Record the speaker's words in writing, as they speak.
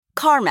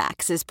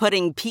CarMax is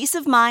putting peace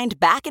of mind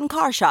back in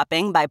car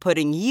shopping by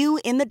putting you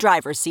in the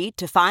driver's seat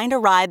to find a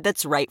ride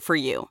that's right for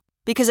you.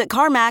 Because at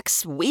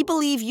CarMax, we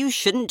believe you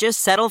shouldn't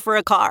just settle for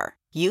a car.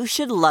 You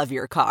should love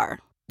your car.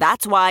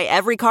 That's why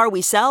every car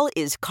we sell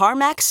is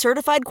CarMax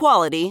certified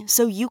quality,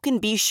 so you can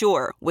be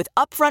sure with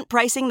upfront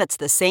pricing that's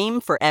the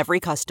same for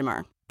every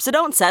customer. So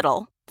don't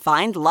settle.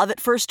 Find love at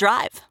first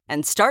drive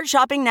and start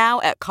shopping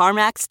now at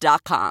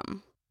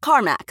CarMax.com.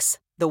 CarMax,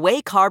 the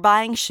way car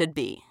buying should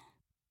be.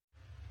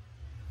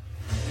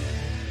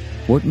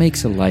 What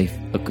makes a life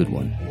a good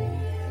one?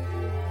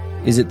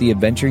 Is it the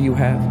adventure you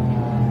have?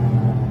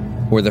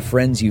 Or the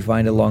friends you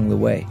find along the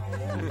way?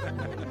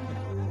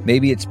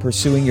 Maybe it's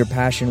pursuing your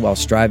passion while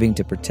striving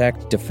to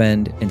protect,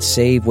 defend, and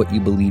save what you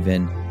believe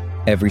in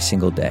every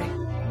single day.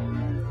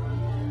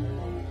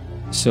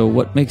 So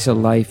what makes a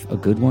life a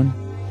good one?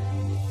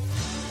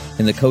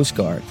 In the Coast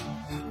Guard,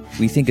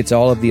 we think it's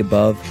all of the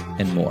above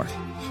and more.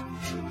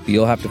 But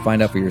you'll have to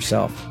find out for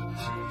yourself.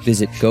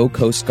 Visit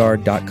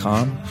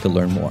gocoastguard.com to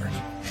learn more.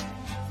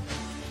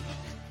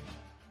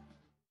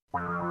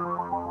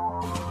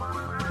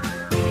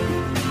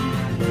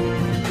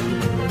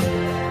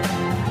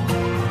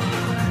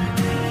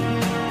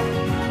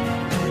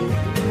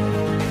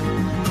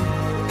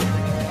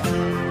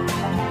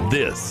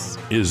 This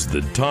is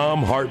the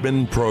Thom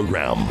Hartmann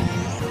Program.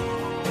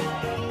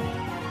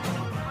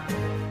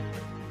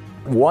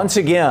 Once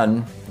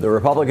again, the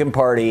Republican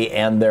Party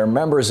and their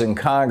members in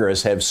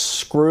Congress have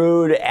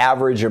screwed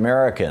average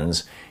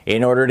Americans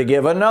in order to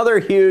give another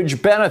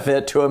huge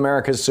benefit to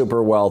America's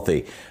super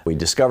wealthy. We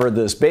discovered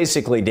this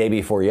basically day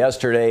before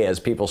yesterday as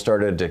people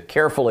started to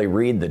carefully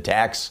read the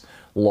tax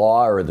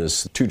law or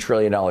this $2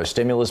 trillion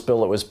stimulus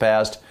bill that was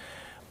passed.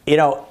 You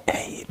know,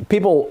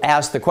 people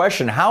ask the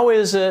question, how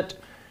is it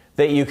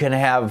that you can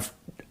have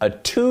a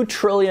 $2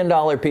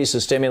 trillion piece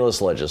of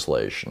stimulus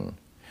legislation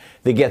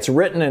that gets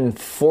written in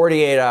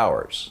 48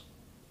 hours?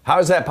 How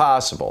is that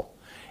possible?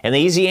 And the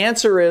easy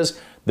answer is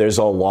there's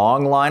a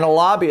long line of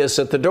lobbyists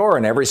at the door,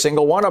 and every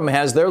single one of them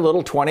has their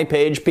little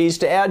 20-page piece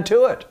to add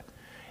to it.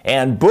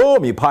 And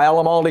boom, you pile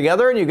them all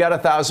together and you got a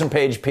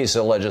 1,000-page piece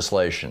of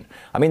legislation.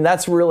 I mean,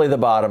 that's really the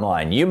bottom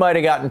line. You might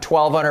have gotten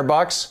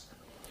 $1,200,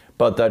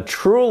 but the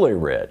truly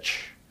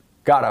rich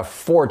got a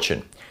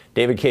fortune.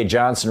 David K.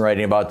 Johnson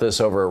writing about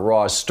this over at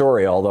Raw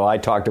Story, although I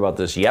talked about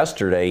this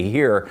yesterday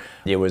here.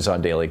 It was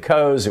on Daily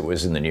Kos. It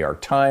was in the New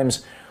York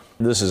Times.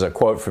 This is a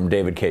quote from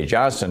David K.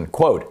 Johnson.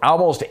 Quote,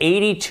 almost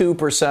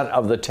 82%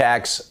 of the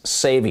tax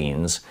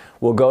savings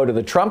will go to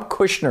the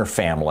Trump-Kushner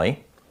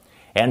family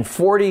and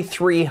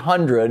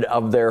 4,300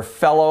 of their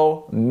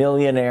fellow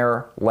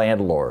millionaire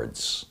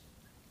landlords.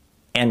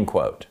 End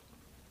quote.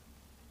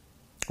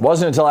 It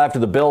wasn't until after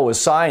the bill was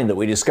signed that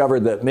we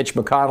discovered that Mitch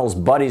McConnell's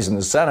buddies in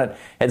the Senate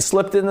had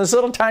slipped in this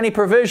little tiny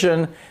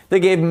provision that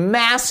gave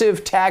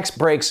massive tax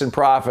breaks and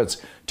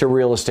profits to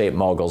real estate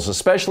moguls,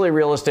 especially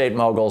real estate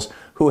moguls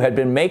who had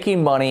been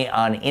making money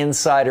on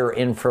insider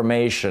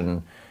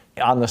information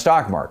on the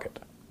stock market.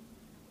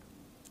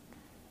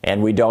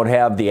 And we don't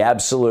have the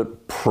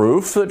absolute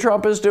proof that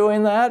Trump is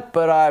doing that,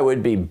 but I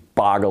would be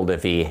boggled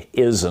if he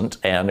isn't.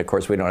 And of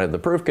course, we don't have the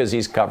proof because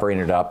he's covering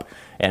it up.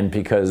 And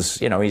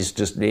because, you know,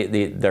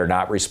 they're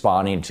not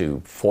responding to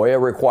FOIA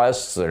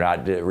requests. They're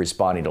not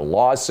responding to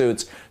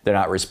lawsuits. They're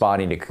not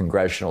responding to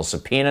congressional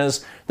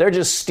subpoenas. They're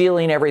just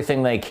stealing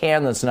everything they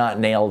can that's not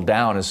nailed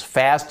down as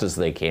fast as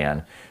they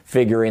can,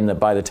 figuring that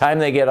by the time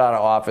they get out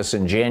of office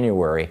in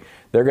January,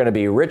 they're going to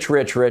be rich,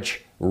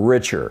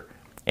 richer.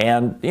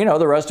 And, you know,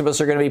 the rest of us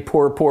are going to be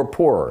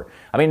poorer.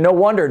 I mean, no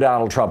wonder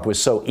Donald Trump was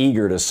so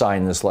eager to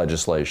sign this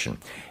legislation.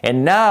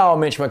 And now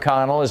Mitch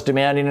McConnell is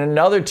demanding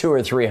another $200 or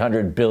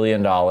 $300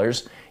 billion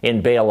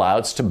in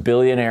bailouts to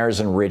billionaires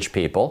and rich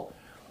people.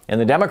 And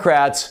the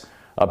Democrats,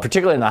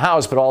 particularly in the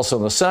House, but also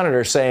in the Senate,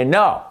 are saying,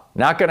 no,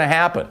 not going to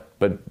happen.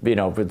 But, you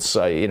know, it's,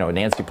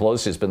 Nancy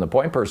Pelosi has been the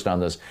point person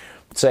on this,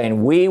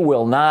 saying we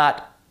will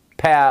not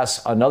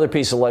pass another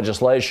piece of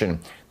legislation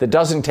that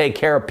doesn't take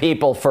care of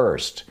people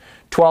first.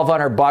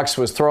 $1,200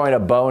 was throwing a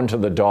bone to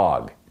the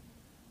dog.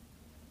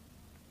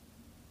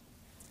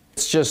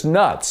 It's just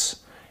nuts.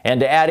 And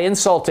to add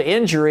insult to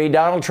injury,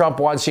 Donald Trump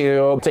wants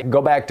you to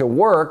go back to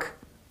work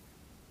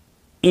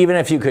even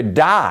if you could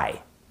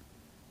die.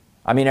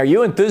 I mean, are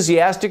you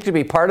enthusiastic to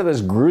be part of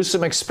this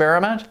gruesome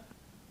experiment?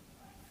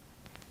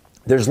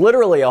 There's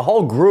literally a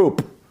whole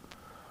group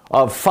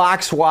of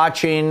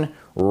Fox-watching,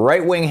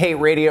 right-wing hate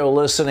radio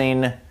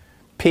listening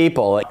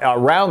people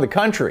around the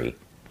country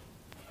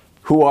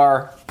who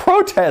are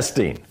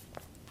protesting,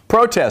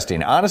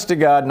 honest to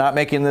God, not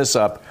making this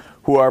up,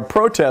 who are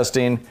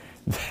protesting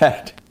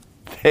that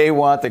they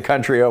want the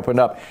country opened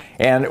up.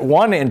 And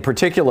one in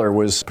particular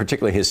was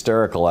particularly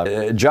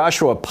hysterical.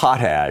 Joshua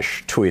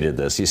Potash tweeted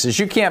this. He says,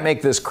 you can't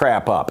make this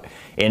crap up.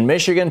 In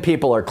Michigan,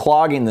 people are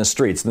clogging the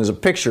streets. And there's a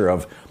picture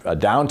of a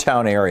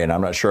downtown area, and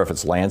I'm not sure if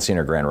it's Lansing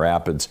or Grand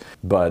Rapids,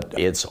 but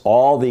it's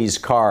all these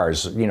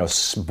cars, you know,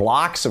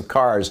 blocks of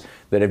cars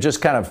that have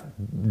just kind of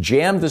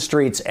jammed the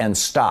streets and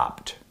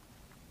stopped.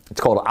 It's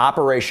called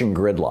Operation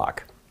Gridlock.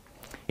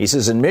 He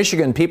says in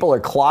Michigan, people are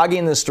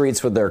clogging the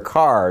streets with their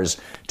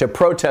cars to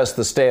protest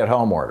the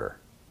stay-at-home order,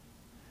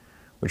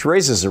 which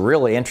raises a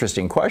really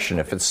interesting question.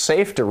 If it's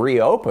safe to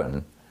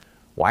reopen,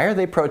 why are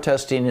they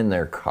protesting in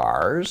their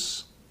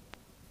cars?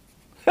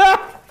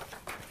 But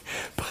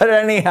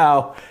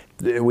anyhow,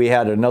 we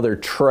had another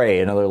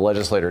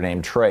legislator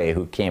named Trey,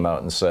 who came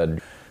out and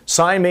said,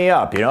 sign me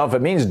up. If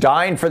it means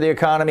dying for the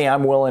economy,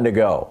 I'm willing to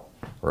go.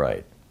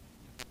 Right.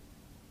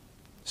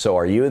 So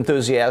are you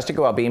enthusiastic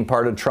about being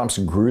part of Trump's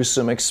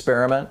gruesome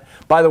experiment?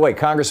 By the way,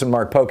 Congressman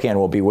Mark Pocan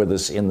will be with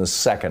us in the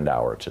second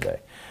hour today.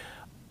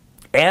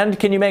 And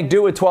can you make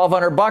do with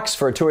 $1,200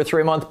 for a 2 or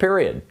 3 month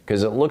period?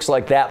 Because it looks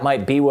like that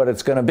might be what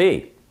it's going to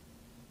be.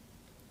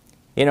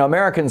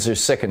 Americans are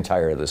sick and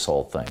tired of this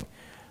whole thing.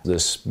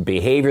 This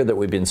behavior that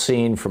we've been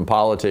seeing from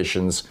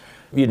politicians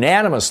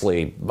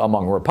unanimously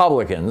among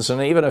Republicans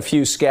and even a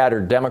few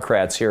scattered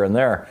Democrats here and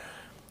there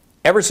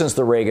ever since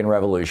the Reagan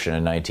Revolution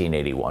in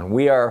 1981.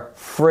 We are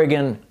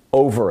friggin'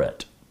 over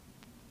it.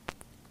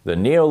 The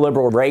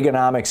neoliberal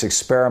Reaganomics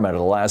experiment of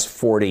the last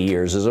 40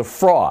 years is a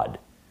fraud.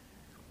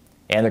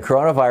 And the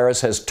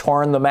coronavirus has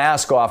torn the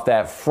mask off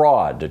that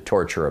fraud, to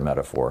torture a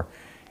metaphor.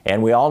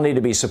 And we all need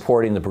to be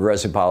supporting the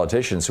progressive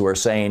politicians who are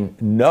saying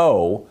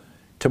no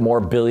to more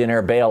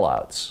billionaire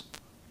bailouts.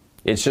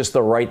 It's just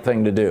the right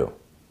thing to do.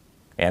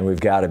 And we've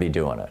got to be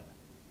doing it.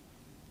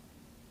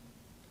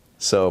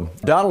 So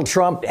Donald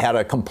Trump had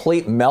a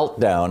complete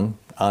meltdown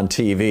on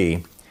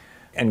TV.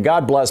 And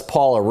God bless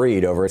Paula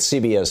Reed over at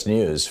CBS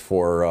News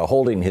for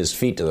holding his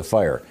feet to the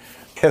fire.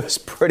 It was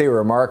pretty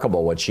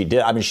remarkable what she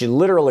did. I mean, she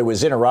literally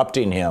was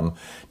interrupting him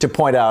to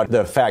point out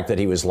the fact that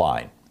he was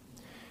lying.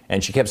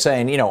 And she kept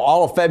saying,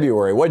 all of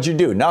February, what'd you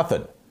do?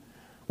 Nothing.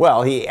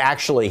 Well,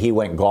 he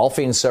went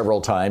golfing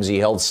several times. He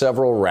held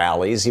several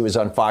rallies. He was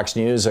on Fox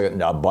News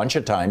a bunch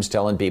of times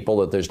telling people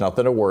that there's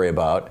nothing to worry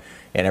about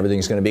and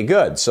everything's going to be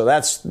good. So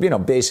that's,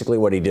 basically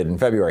what he did in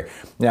February.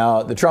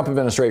 Now, the Trump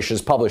administration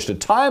has published a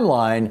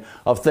timeline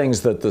of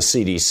things that the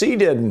CDC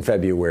did in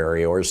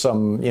February or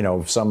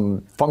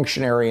some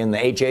functionary in the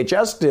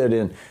HHS did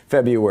in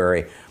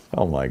February.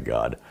 Oh, my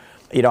God.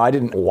 I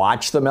didn't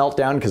watch the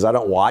meltdown because I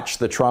don't watch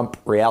the Trump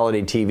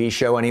reality TV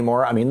show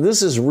anymore. I mean,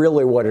 this is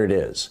really what it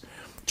is.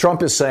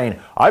 Trump is saying,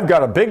 I've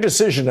got a big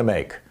decision to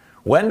make.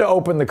 When to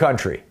open the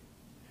country.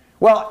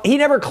 Well, he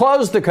never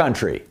closed the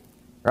country,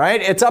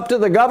 right? It's up to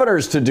the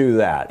governors to do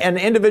that. And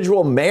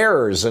individual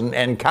mayors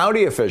and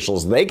county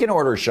officials, they can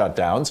order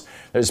shutdowns.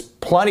 There's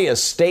plenty of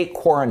state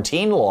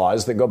quarantine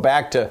laws that go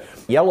back to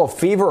yellow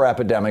fever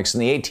epidemics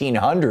in the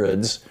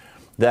 1800s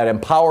that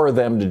empower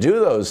them to do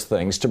those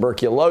things.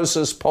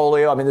 Tuberculosis,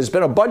 polio. I mean, there's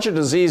been a bunch of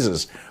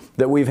diseases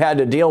that we've had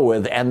to deal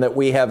with and that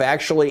we have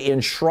actually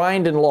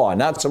enshrined in law.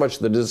 Not so much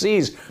the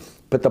disease,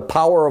 but the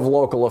power of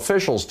local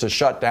officials to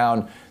shut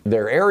down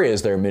their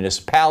areas, their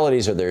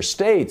municipalities, or their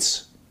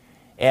states.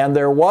 And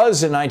there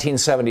was in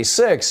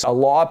 1976 a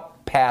law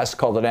passed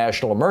called the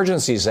National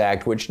Emergencies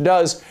Act, which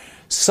does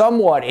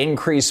somewhat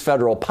increase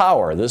federal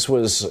power. This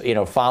was,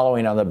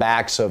 following on the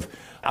backs of,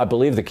 I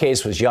believe the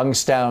case was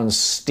Youngstown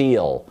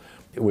Steel.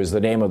 It was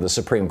the name of the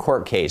Supreme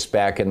Court case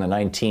back in the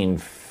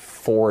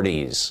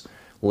 1940s,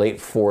 late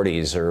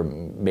 40s, or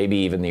maybe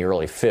even the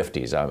early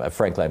 50s.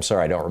 Frankly, I'm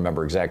sorry, I don't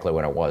remember exactly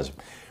when it was.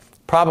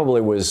 Probably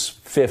was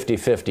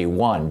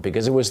 50-51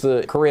 because it was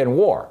the Korean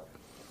War.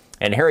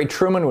 And Harry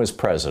Truman was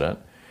president.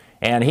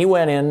 And he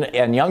went in,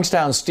 and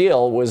Youngstown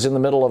Steel was in the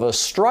middle of a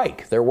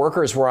strike. Their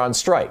workers were on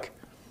strike.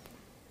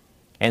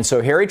 And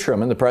so Harry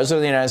Truman, the president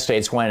of the United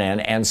States, went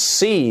in and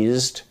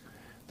seized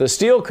the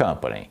steel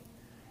company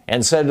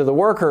and said to the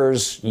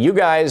workers, you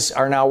guys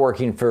are now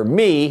working for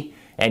me,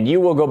 and you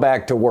will go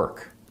back to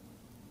work,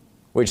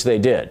 which they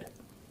did.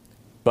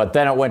 But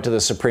then it went to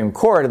the Supreme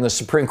Court, and the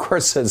Supreme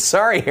Court said,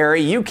 sorry,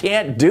 Harry, you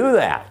can't do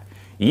that.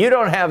 You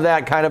don't have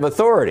that kind of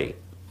authority.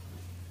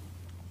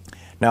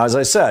 Now, as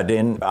I said,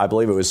 in, I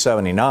believe it was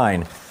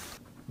 79,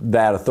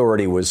 that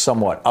authority was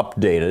somewhat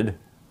updated.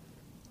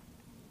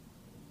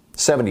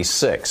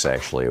 76,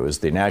 actually. It was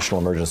the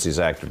National Emergencies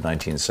Act of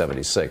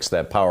 1976.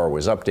 That power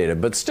was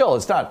updated, but still,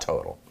 it's not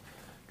total.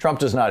 Trump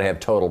does not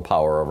have total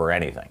power over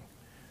anything.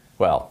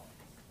 Well,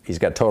 he's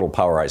got total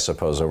power, I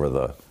suppose, over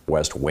the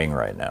West Wing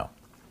right now.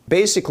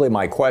 Basically,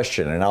 my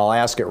question, and I'll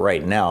ask it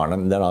right now,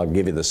 and then I'll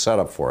give you the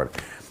setup for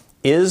it,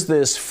 is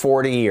this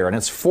 40-year, and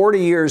it's 40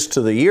 years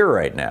to the year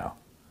right now.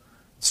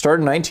 It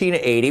started in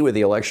 1980 with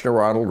the election of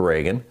Ronald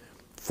Reagan.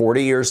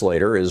 40 years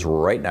later is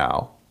right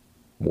now,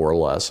 more or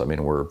less. I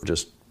mean, we're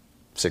just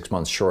 6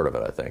 months short of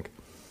it, I think.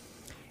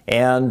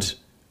 And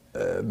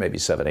maybe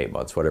 7, 8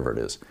 months, whatever it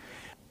is.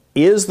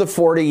 Is the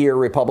 40-year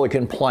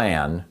Republican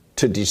plan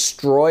to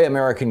destroy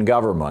American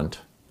government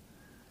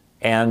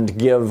and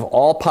give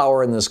all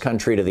power in this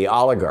country to the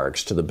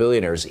oligarchs, to the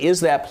billionaires, is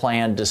that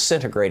plan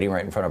disintegrating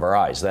right in front of our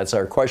eyes? That's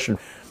our question.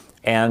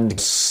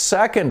 And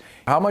second,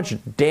 how much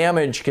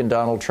damage can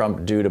Donald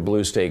Trump do to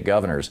blue state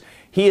governors?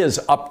 He is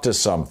up to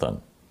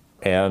something.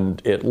 And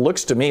it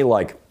looks to me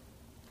like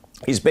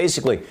he's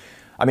basically,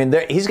 I mean,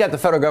 he's got the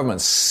federal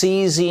government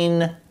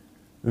seizing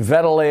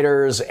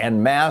ventilators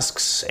and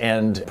masks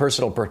and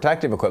personal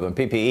protective equipment,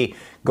 PPE,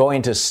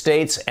 going to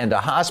states and to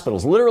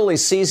hospitals, literally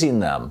seizing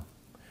them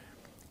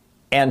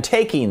and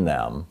taking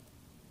them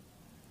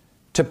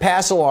to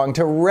pass along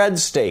to red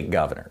state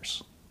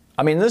governors.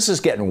 I mean, this is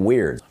getting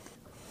weird.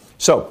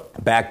 So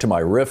back to my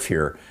riff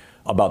here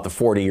about the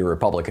 40-year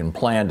Republican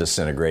plan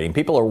disintegrating.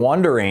 People are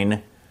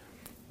wondering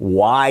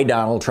why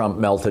Donald Trump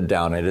melted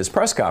down at his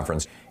press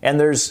conference. And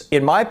there's,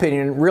 in my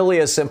opinion, really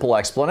a simple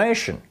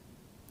explanation.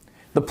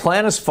 The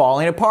plan is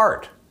falling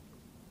apart.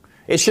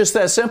 It's just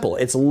that simple.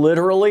 It's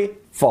literally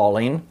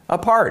falling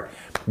apart.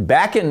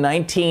 Back in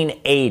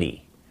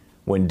 1980,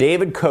 when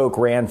David Koch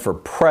ran for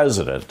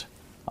president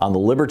on the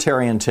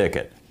Libertarian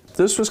ticket,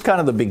 this was kind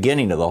of the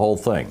beginning of the whole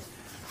thing.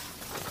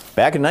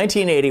 Back in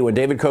 1980, when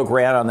David Koch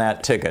ran on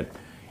that ticket,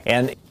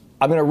 and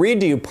I'm going to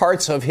read to you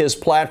parts of his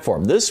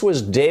platform. This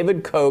was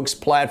David Koch's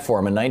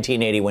platform in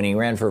 1980 when he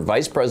ran for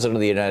vice president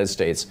of the United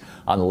States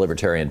on the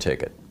Libertarian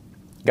ticket.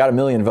 Got 1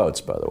 million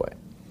votes, by the way.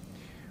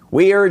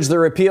 We urge the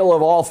repeal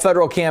of all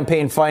federal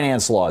campaign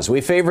finance laws.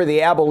 We favor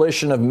the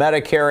abolition of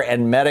Medicare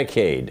and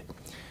Medicaid.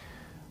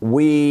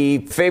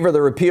 We favor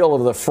the repeal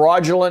of the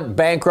fraudulent,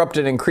 bankrupt,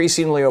 and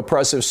increasingly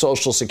oppressive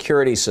Social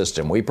Security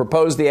system. We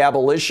propose the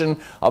abolition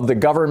of the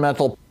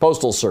governmental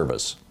postal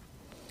service.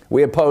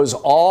 We oppose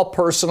all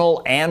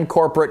personal and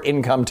corporate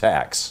income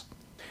tax.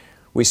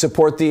 We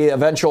support the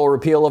eventual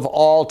repeal of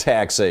all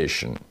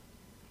taxation.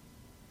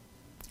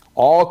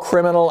 All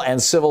criminal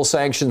and civil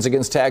sanctions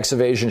against tax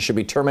evasion should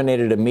be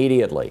terminated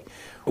immediately.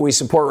 We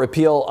support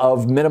repeal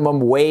of minimum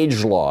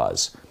wage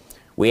laws.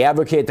 We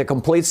advocate the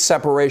complete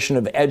separation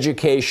of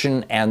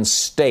education and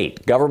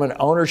state. Government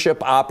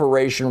ownership,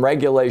 operation,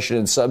 regulation,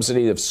 and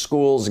subsidy of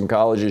schools and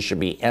colleges should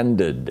be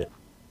ended.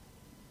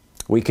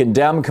 We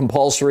condemn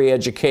compulsory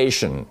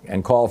education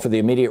and call for the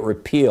immediate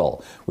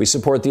repeal. We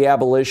support the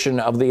abolition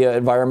of the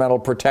Environmental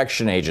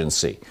Protection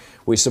Agency.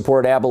 We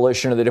support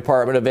abolition of the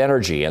Department of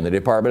Energy and the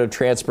Department of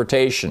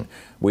Transportation.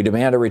 We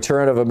demand a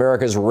return of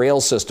America's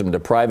rail system to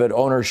private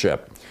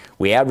ownership.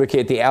 We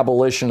advocate the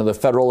abolition of the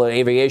Federal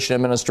Aviation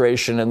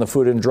Administration and the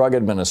Food and Drug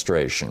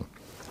Administration.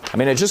 I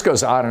mean, it just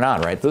goes on and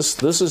on, right?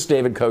 This is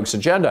David Koch's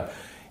agenda,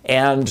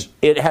 and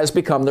it has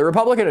become the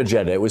Republican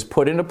agenda. It was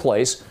put into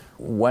place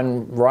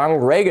when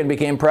Ronald Reagan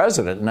became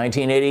president in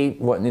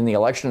 1980. In the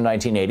election of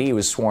 1980, he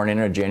was sworn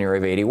in January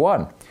of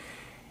 81.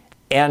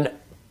 And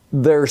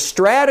their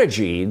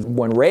strategy,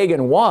 when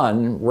Reagan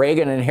won,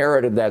 Reagan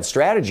inherited that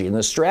strategy. And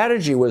the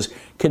strategy was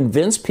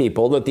convince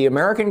people that the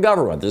American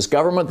government, this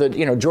government that,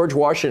 George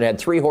Washington had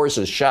 3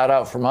 horses shot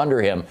out from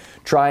under him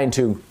trying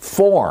to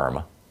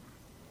form,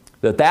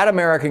 that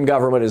American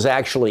government is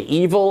actually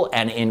evil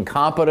and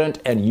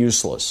incompetent and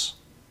useless.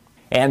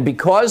 And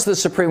because the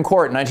Supreme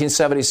Court in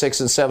 1976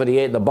 and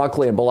 78, the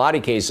Buckley and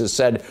Bellotti cases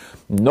said,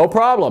 no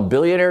problem,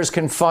 billionaires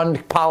can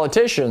fund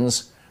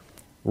politicians,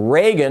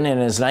 Reagan, in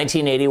his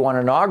 1981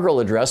 inaugural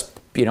address,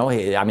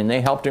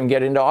 they helped him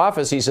get into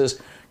office. He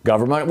says,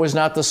 government was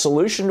not the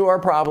solution to our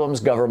problems.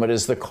 Government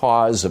is the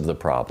cause of the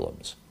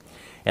problems.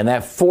 And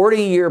that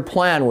 40-year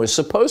plan was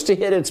supposed to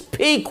hit its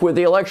peak with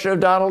the election of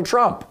Donald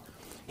Trump.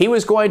 He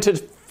was going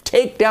to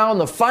take down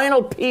the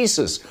final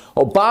pieces,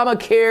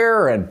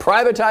 Obamacare and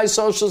privatize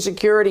Social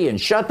Security and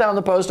shut down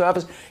the post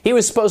office. He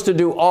was supposed to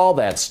do all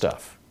that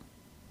stuff.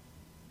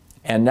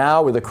 And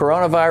now with the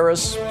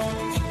coronavirus,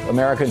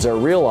 Americans are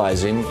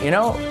realizing,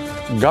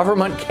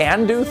 government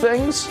can do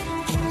things,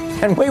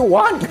 and we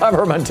want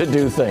government to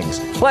do things,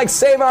 like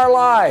save our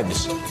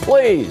lives,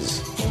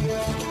 please.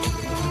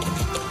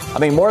 I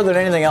mean, more than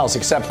anything else,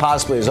 except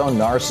possibly his own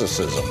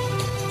narcissism.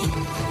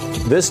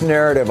 This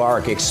narrative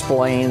arc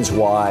explains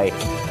why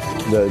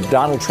the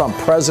Donald Trump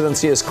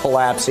presidency is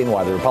collapsing,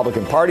 why the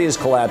Republican Party is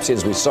collapsing,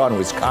 as we saw in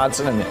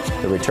Wisconsin and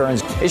the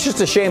returns. It's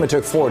just a shame it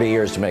took 40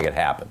 years to make it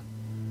happen.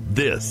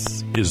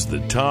 This is the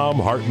Thom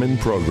Hartmann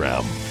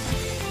Program.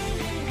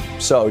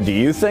 So do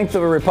you think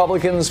the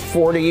Republicans'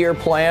 40-year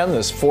plan,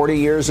 this 40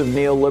 years of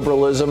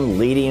neoliberalism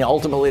leading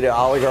ultimately to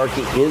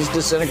oligarchy, is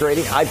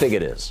disintegrating? I think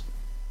it is.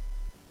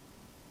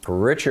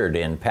 Richard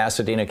in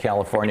Pasadena,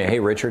 California. Hey,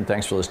 Richard,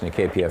 thanks for listening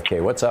to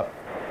KPFK. What's up?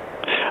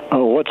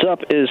 What's up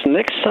is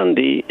next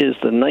Sunday is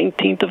the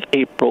 19th of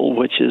April,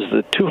 which is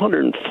the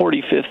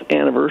 245th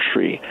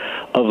anniversary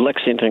of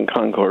Lexington and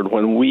Concord,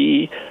 when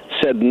we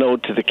said no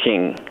to the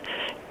king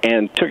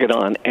and took it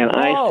on. And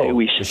I say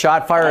we the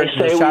shot fired,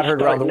 the shot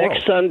heard around the world.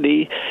 Next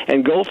Sunday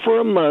and go for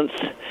a month.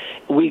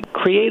 We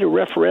create a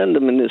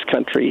referendum in this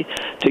country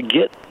to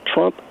get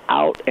Trump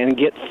out and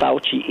get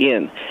Fauci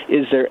in.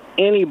 Is there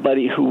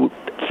anybody who,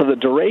 for the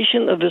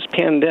duration of this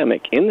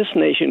pandemic in this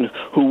nation,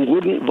 who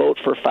wouldn't vote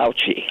for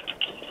Fauci?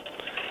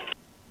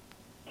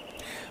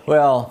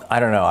 Well, I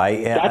don't know.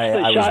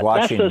 I was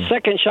watching. That's the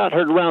second shot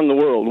heard around the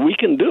world. We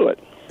can do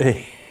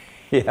it.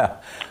 Yeah.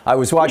 I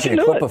was watching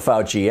a clip of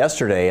Fauci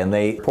yesterday, and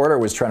the reporter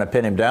was trying to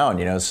pin him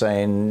down,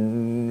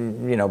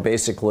 saying,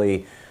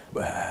 basically,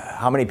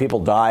 how many people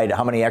died,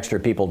 how many extra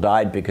people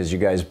died because you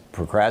guys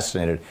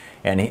procrastinated.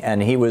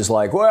 And he was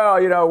like,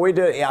 well, we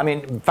did. I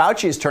mean,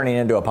 Fauci is turning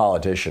into a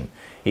politician.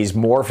 He's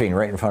morphing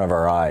right in front of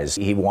our eyes.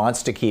 He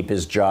wants to keep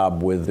his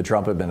job with the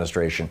Trump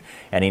administration,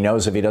 and he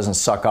knows if he doesn't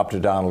suck up to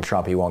Donald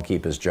Trump, he won't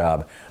keep his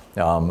job.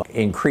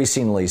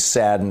 Increasingly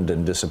saddened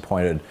and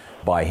disappointed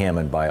by him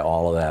and by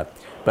all of that.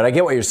 But I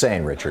get what you're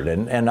saying, Richard,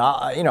 and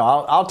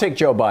I'll take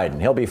Joe Biden.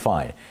 He'll be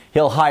fine.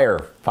 He'll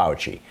hire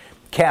Fauci.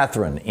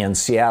 Catherine in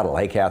Seattle.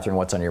 Hey, Catherine,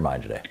 what's on your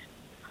mind today?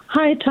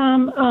 Hi,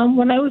 Tom.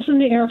 When I was in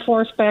the Air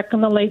Force back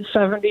in the late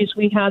 70s,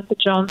 we had the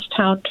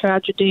Jonestown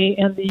tragedy,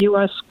 and the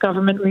U.S.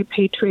 government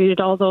repatriated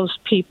all those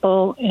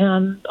people,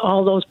 and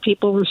all those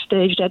people were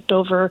staged at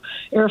Dover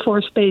Air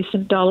Force Base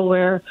in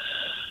Delaware.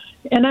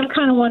 And I'm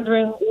kind of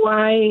wondering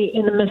why,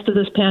 in the midst of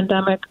this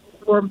pandemic,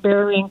 we're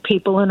burying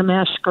people in a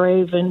mass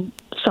grave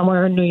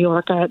somewhere in New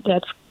York.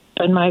 That's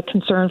been my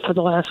concern for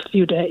the last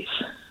few days.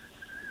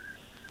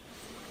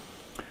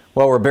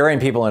 Well, we're burying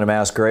people in a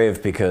mass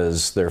grave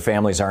because their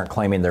families aren't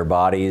claiming their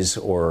bodies,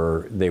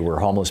 or they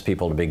were homeless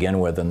people to begin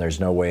with and there's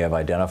no way of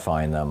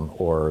identifying them,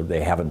 or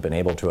they haven't been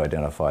able to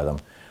identify them.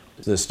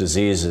 This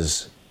disease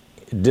is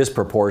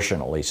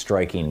disproportionately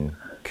striking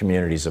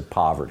communities of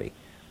poverty,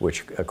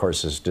 which of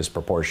course is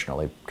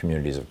disproportionately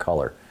communities of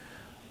color.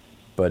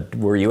 But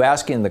were you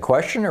asking the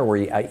question, or were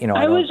you,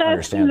 I was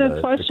asking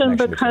the question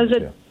because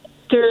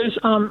there's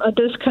a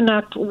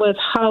disconnect with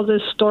how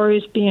this story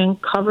is being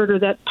covered, or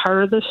that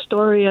part of the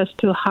story, as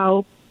to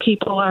how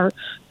people are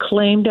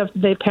claimed if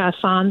they pass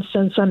on,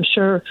 since I'm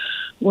sure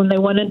when they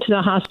went into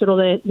the hospital,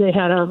 they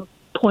had a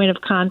point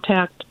of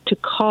contact to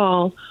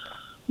call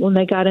when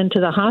they got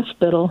into the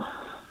hospital.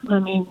 I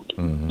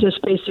mean,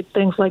 just basic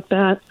things like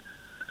that.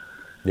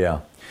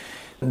 Yeah.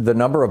 The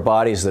number of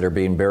bodies that are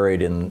being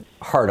buried in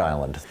Hart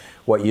Island,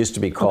 what used to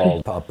be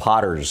called a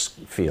potter's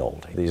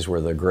field. These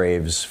were the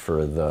graves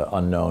for the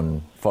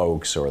unknown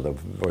folks, or the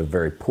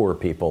very poor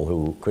people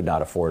who could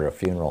not afford a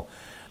funeral.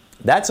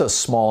 That's a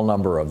small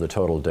number of the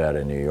total dead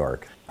in New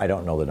York. I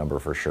don't know the number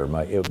for sure,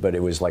 but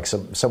it was like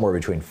somewhere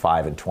between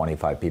 5 and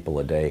 25 people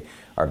a day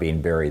are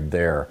being buried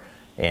there.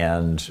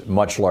 And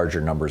much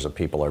larger numbers of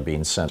people are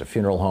being sent to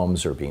funeral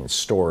homes or being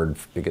stored,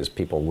 because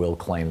people will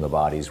claim the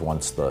bodies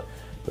once the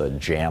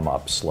jam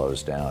up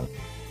slows down.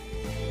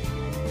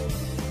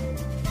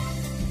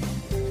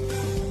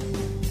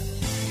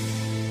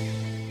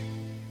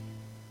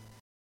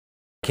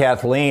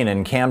 Kathleen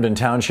in Camden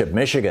Township,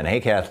 Michigan.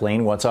 Hey,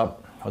 Kathleen, what's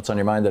up? What's on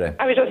your mind today?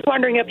 I was just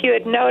wondering if you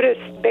had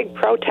noticed big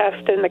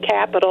protest in the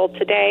Capitol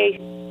today,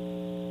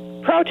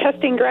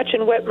 protesting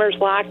Gretchen Whitmer's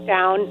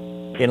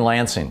lockdown. In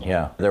Lansing,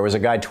 yeah. There was a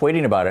guy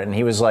tweeting about it, and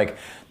he was like,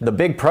 the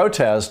big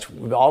protest,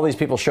 all these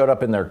people showed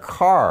up in their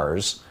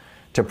cars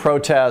to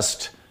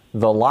protest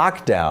the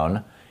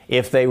lockdown.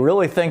 If they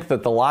really think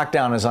that the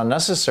lockdown is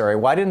unnecessary,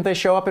 why didn't they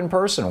show up in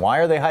person? Why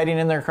are they hiding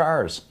in their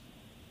cars?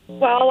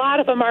 Well, a lot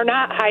of them are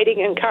not hiding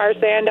in cars.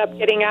 They end up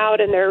getting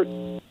out, and they're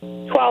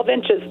 12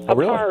 inches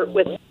apart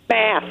with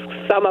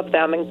masks, some of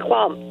them, in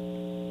clumps.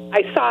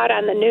 I saw it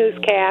on the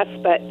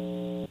newscast, but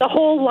the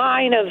whole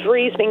line of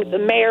reasoning, the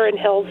mayor in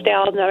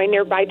Hillsdale, a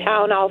nearby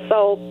town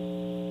also,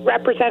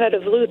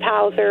 Representative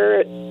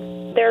Luthhauser,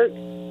 they're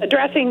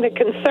addressing the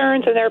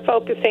concerns, and they're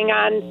focusing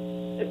on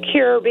the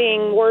cure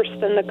being worse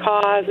than the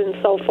cause and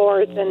so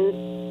forth,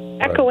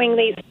 and echoing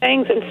these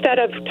things instead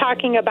of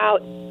talking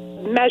about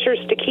measures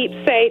to keep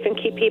safe and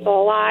keep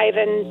people alive,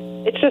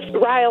 and it just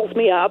riles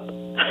me up.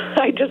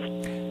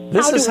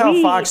 This is how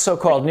Fox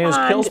so-called news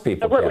kills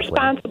people, a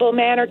responsible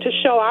manner to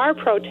show our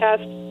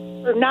protest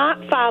for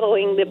not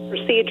following the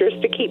procedures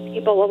to keep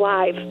people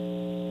alive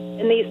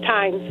in these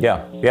times.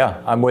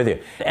 Yeah, I'm with you.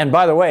 And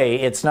by the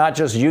way, it's not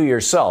just you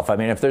yourself. I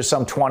mean, if there's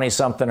some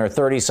 20-something or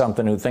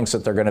 30-something who thinks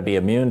that they're going to be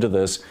immune to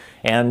this,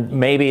 and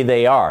maybe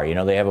they are,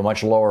 they have a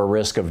much lower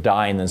risk of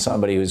dying than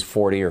somebody who's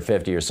 40 or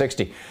 50 or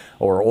 60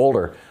 or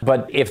older.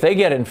 But if they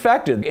get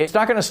infected, it's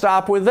not going to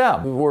stop with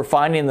them. We're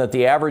finding that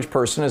the average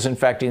person is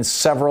infecting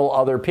several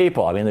other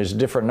people. I mean, there's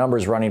different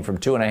numbers running from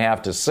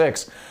 2.5 to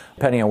 6,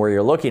 depending on where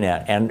you're looking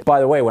at. And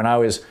by the way, when I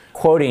was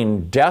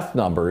quoting death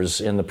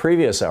numbers in the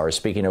previous hour,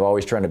 speaking of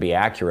always trying to be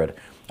accurate,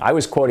 I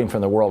was quoting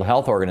from the World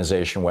Health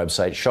Organization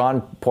website.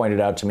 Sean pointed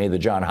out to me the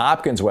Johns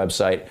Hopkins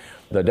website.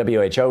 The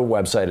WHO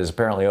website is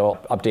apparently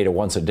updated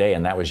once a day,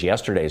 and that was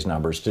yesterday's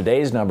numbers.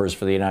 Today's numbers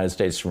for the United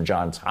States from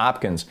Johns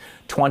Hopkins,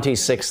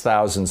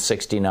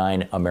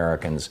 26,069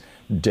 Americans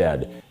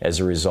dead as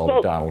a result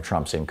of Donald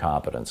Trump's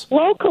incompetence.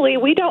 Locally,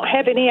 we don't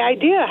have any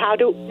idea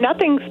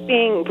nothing's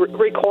being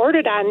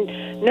recorded on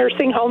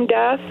nursing home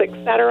deaths,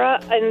 etc.,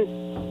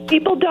 and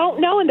people don't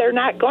know, and they're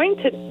not going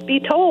to be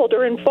told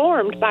or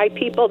informed by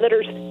people that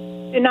are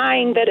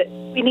denying that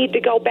we need to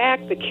go back,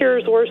 the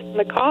cure's worse than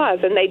the cause,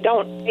 and they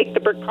don't take the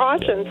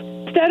precautions.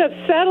 Instead of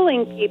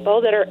settling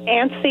people that are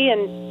antsy,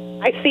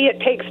 and I see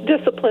it takes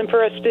discipline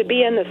for us to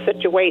be in this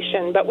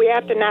situation, but we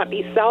have to not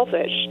be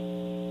selfish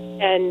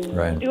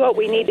and do what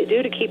we need to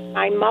do to keep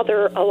my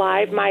mother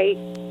alive. My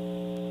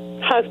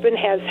husband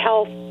has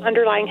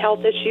underlying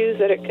health issues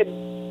that it could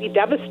be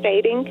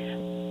devastating.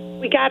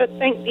 we got to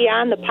think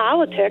beyond the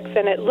politics,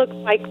 and it looks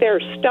like they're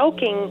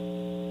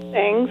stoking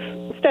things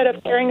instead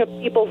of caring of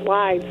people's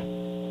lives.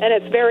 And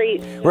it's very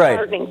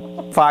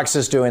disheartening. Fox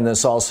is doing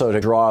this also to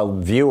draw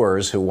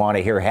viewers who want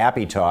to hear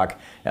happy talk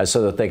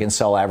so that they can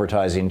sell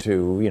advertising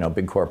to,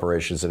 big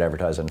corporations that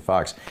advertise on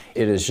Fox.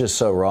 It is just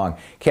so wrong.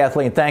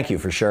 Kathleen, thank you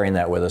for sharing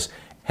that with us.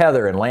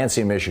 Heather in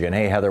Lansing, Michigan.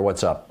 Hey, Heather,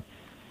 what's up?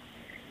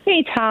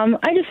 Hey, Tom.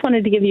 I just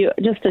wanted to give you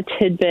just a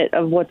tidbit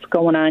of what's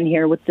going on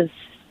here with this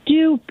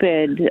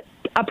stupid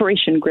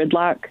Operation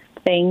Gridlock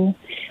thing.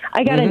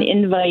 I got an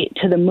invite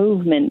to the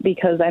movement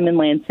because I'm in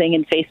Lansing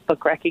and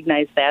Facebook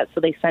recognized that,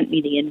 so they sent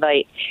me the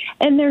invite.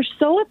 And they're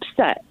so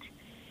upset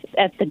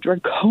at the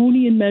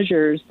draconian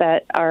measures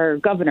that our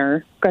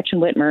governor, Gretchen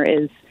Whitmer,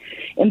 is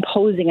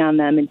imposing on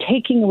them and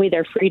taking away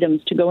their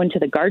freedoms to go into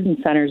the garden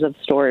centers of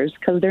stores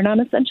because they're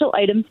non-essential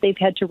items. They've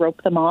had to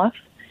rope them off.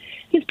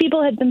 These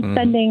people had been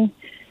spending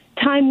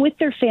time with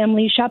their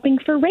families shopping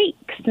for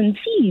rakes and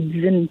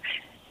seeds and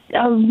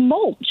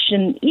mulch,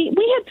 and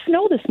we had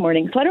snow this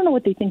morning, so I don't know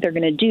what they think they're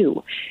going to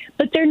do.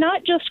 But they're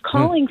not just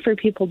calling for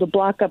people to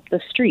block up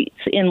the streets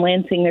in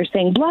Lansing. They're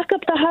saying, block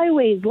up the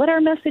highways, let our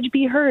message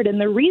be heard.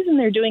 And the reason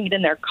they're doing it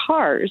in their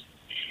cars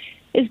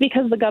is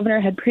because the governor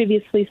had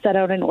previously set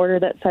out an order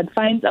that said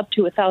fines up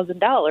to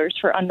 $1,000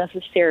 for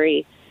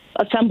unnecessary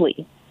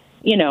assembly.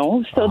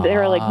 So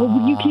they're like,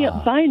 well, you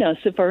can't fine us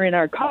if we're in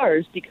our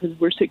cars because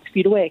we're 6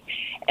 feet away.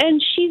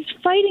 And she's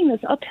fighting this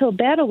uphill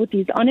battle with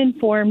these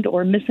uninformed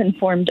or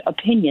misinformed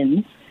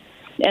opinions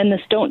and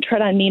this don't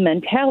tread on me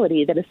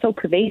mentality that is so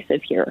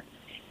pervasive here.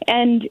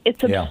 And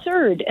it's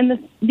absurd.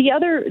 And the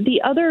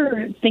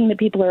other thing that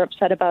people are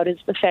upset about is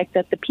the fact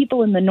that the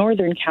people in the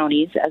northern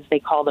counties, as they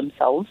call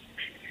themselves,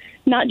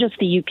 not just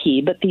the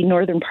UP, but the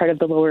northern part of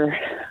the lower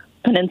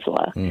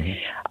peninsula,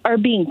 are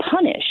being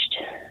punished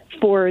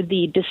for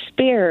the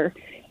despair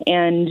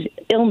and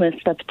illness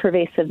that's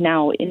pervasive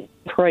now in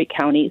Detroit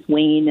counties,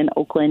 Wayne and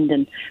Oakland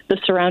and the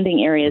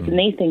surrounding areas. And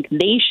they think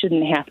they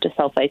shouldn't have to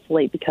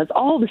self-isolate because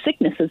all the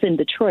sickness is in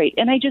Detroit.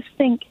 And I just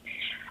think,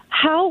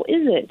 how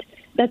is it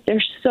that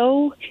they're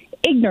so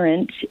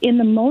ignorant in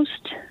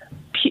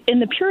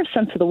the purest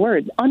sense of the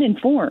word,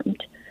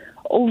 uninformed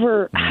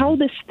over how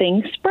this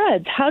thing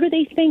spreads? How do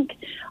they think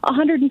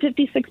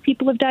 156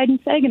 people have died in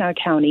Saginaw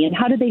County? And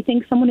how do they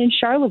think someone in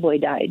Charlevoix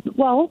died?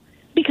 Well,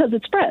 because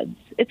it spreads.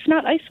 It's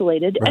not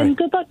isolated. Right. And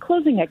good luck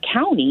closing a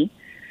county.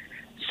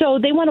 So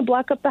they want to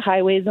block up the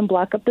highways and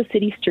block up the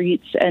city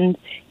streets and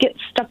get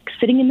stuck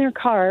sitting in their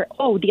car.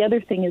 Oh, the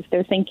other thing is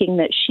they're thinking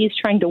that she's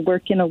trying to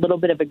work in a little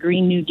bit of a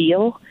Green New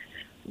Deal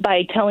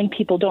by telling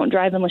people don't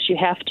drive unless you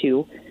have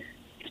to.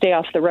 Stay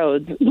off the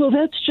roads. Well,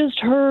 that's just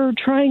her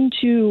trying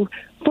to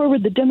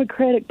forward the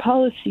Democratic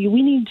policy.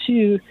 We need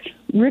to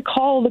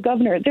recall the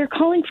governor. They're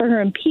calling for her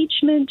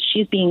impeachment.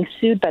 She's being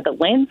sued by the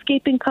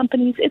landscaping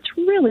companies. It's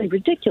really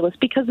ridiculous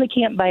because they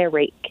can't buy a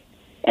rake.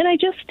 And I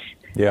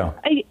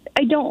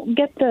don't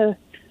get the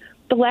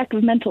lack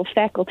of mental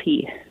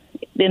faculty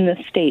in this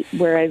state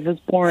where I was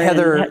born.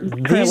 Heather,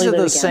 these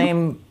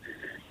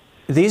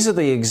are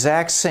the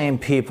exact same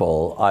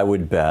people, I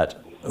would bet,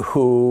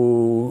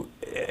 who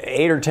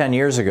 8 or 10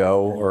 years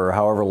ago, or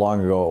however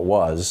long ago it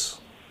was,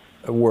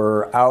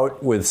 were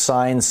out with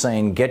signs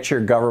saying, get your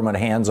government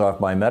hands off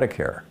my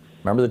Medicare.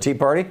 Remember the Tea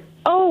Party?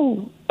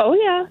 Oh,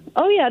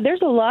 yeah.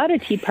 There's a lot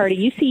of Tea Party.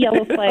 You see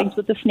yellow flags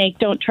with the snake,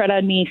 don't tread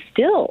on me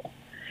still.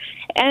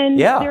 And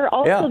there are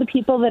also the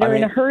people that are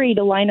in a hurry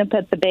to line up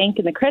at the bank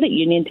and the credit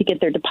union to get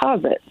their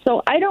deposit.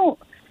 So I don't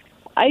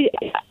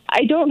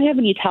have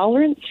any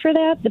tolerance for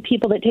that. The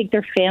people that take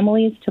their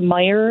families to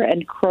Meijer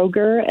and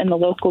Kroger and the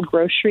local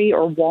grocery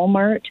or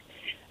Walmart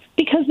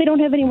because they don't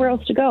have anywhere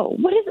else to go.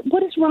 What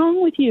is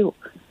wrong with you?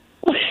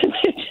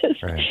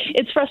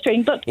 It's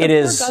frustrating. But the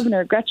poor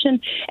governor,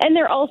 Gretchen, and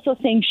they're also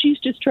saying she's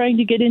just trying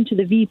to get into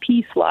the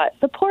VP slot.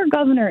 The poor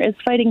governor is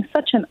fighting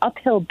such an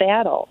uphill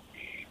battle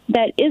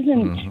that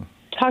isn't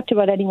talked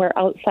about anywhere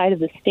outside of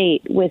the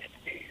state with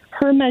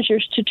her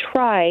measures to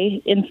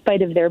try, in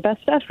spite of their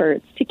best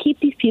efforts, to keep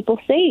these people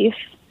safe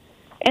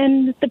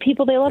and the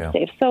people they love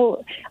safe.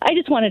 So I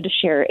just wanted to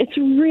share. It's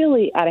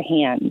really out of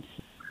hand.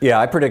 Yeah,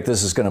 I predict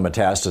this is going to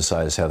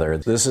metastasize, Heather.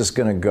 This is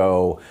going to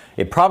go,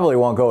 it probably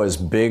won't go as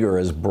big or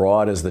as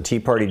broad as the Tea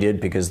Party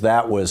did because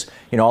that was,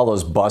 all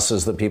those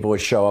buses that people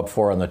would show up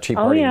for on the Tea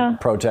Party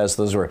protests.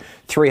 Those were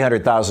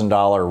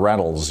 $300,000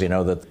 rentals,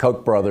 that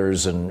Koch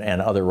brothers and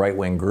other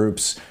right-wing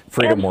groups,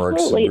 Freedom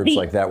Works and groups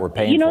like that were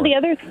paying for. The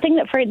other thing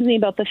that frightens me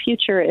about the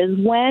future is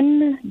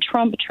when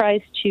Trump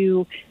tries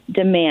to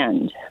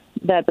demand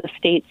that the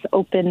states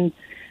open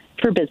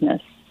for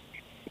business.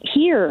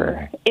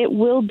 Here, it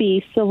will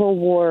be Civil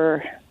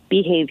War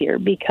behavior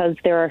because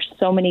there are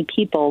so many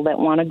people that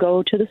want to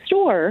go to the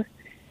store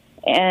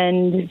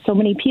and so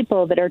many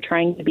people that are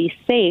trying to be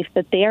safe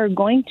that they are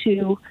going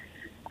to,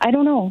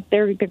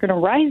 they're going to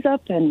rise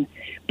up and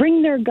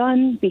bring their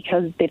guns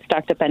because they've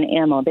stocked up on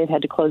ammo. They've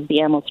had to close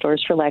the ammo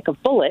stores for lack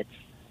of bullets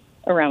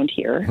around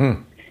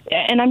here.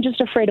 And I'm just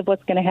afraid of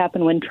what's going to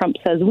happen when Trump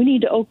says we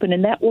need to open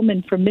and that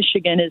woman from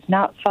Michigan is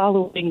not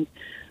following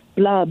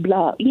blah,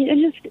 blah.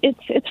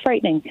 It's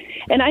frightening.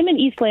 And I'm in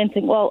East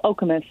Lansing,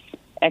 Okemos,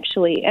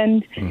 actually,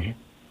 and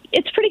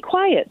it's pretty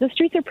quiet. The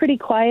streets are pretty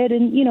quiet,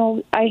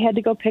 and, I had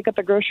to go pick up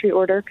a grocery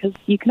order because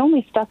you can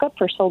only stock up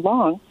for so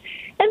long.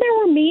 And there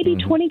were maybe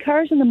 20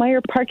 cars in the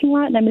Meijer parking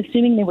lot, and I'm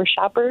assuming they were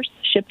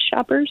shipped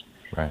shoppers.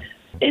 Right.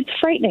 It's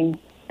frightening,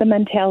 the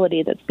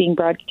mentality that's being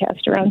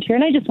broadcast around here,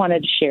 and I just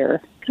wanted to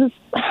share, because,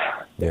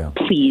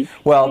 please.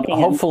 Well,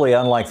 hopefully,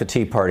 unlike the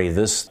Tea Party,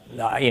 this,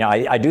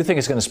 I do think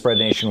it's going to spread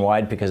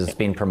nationwide because it's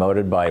being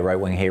promoted by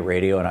right-wing hate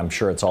radio, and I'm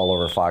sure it's all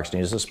over Fox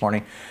News this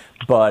morning.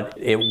 But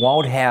it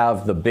won't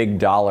have the big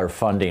dollar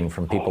funding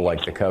from people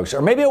like the Kochs.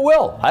 Or maybe it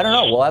will. I don't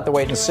know. We'll have to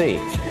wait and see.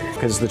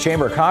 Because the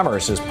Chamber of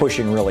Commerce is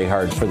pushing really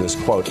hard for this,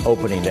 quote,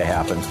 opening to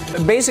happen.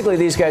 Basically,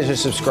 these guys are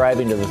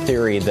subscribing to the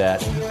theory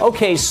that,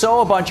 okay, so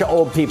a bunch of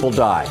old people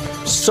die.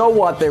 So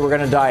what? They were going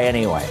to die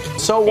anyway.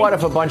 So what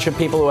if a bunch of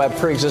people who have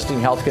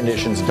pre-existing health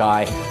conditions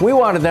die? We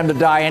wanted them to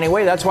die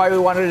anyway. That's why we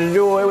wanted to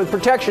do away with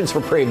protections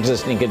for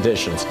pre-existing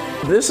conditions.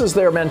 This is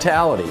their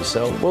mentality.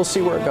 So we'll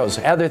see where it goes.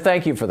 Heather,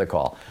 thank you for the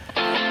call.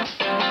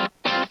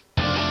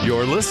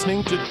 You're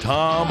listening to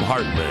Thom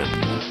Hartmann.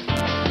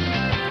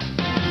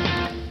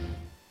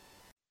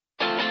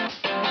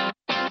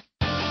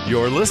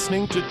 You're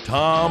listening to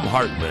Thom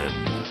Hartmann.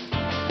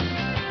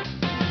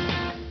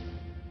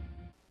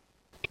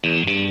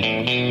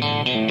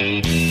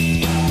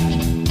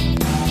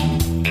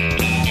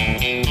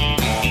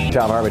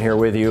 Thom Hartmann here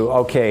with you.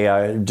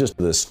 Okay, just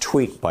this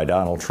tweet by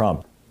Donald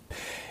Trump.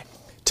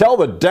 Tell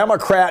the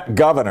Democrat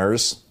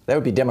governors, that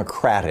would be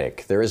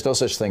Democratic. There is no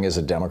such thing as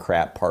a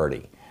Democrat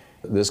party.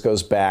 This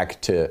goes back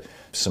to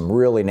some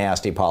really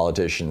nasty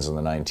politicians in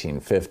the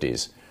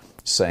 1950s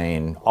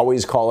saying,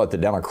 always call it the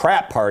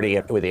Democrat Party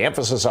with the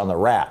emphasis on the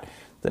rat.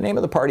 The name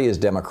of the party is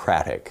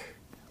Democratic.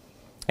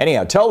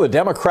 Anyhow, tell the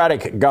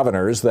Democratic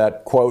governors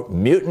that, quote,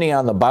 Mutiny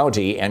on the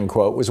Bounty, end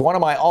quote, was one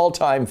of my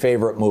all-time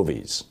favorite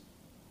movies.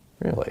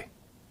 Really?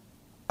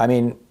 I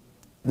mean,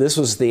 this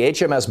was the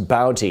HMS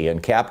Bounty,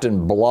 and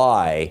Captain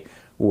Bligh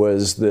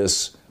was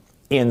this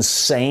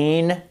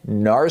insane,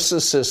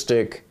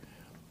 narcissistic,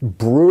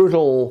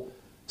 brutal,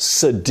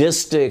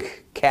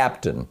 sadistic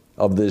captain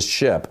of this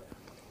ship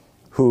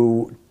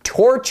who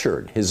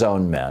tortured his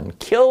own men,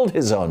 killed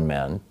his own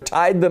men,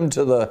 tied them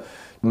to the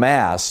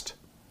mast.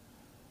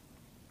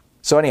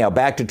 So anyhow,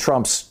 back to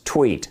Trump's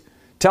tweet.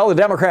 Tell the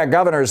Democrat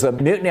governors that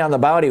Mutiny on the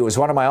Bounty was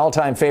one of my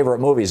all-time favorite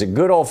movies. A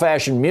good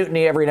old-fashioned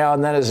mutiny every now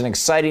and then is an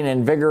exciting,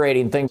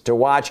 invigorating thing to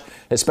watch,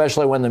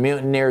 especially when the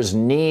mutineers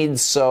need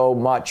so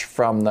much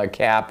from the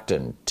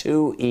captain.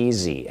 Too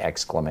easy,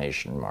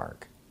 exclamation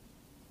mark.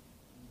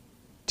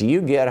 Do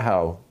you get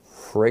how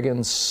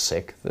friggin'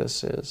 sick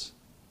this is?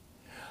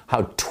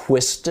 How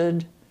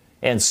twisted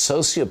and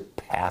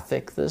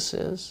sociopathic this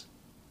is?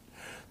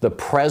 The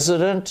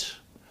President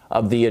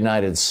of the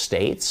United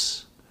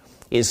States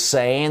is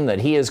saying that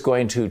he is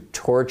going to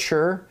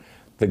torture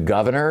the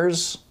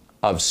governors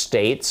of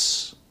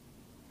states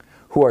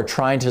who are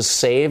trying to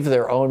save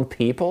their own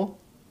people?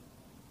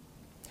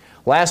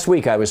 Last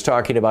week I was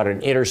talking about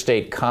an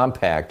interstate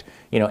compact.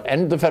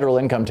 End the federal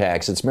income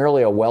tax. It's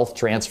merely a wealth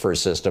transfer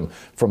system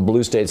from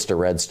blue states to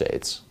red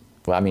states.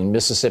 Well, I mean,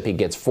 Mississippi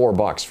gets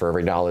 $4 for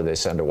every dollar they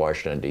send to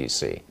Washington,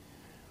 D.C.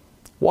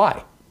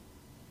 Why?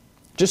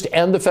 Just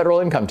end the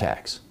federal income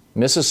tax.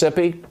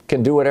 Mississippi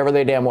can do whatever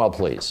they damn well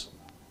please.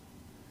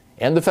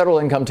 End the federal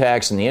income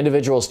tax, and the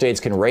individual states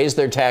can raise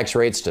their tax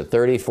rates to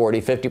 30,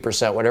 40,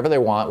 50%, whatever they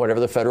want,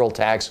 whatever the federal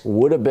tax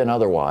would have been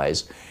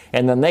otherwise.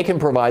 And then they can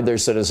provide their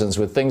citizens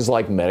with things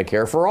like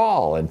Medicare for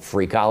all and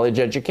free college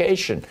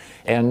education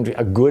and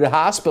a good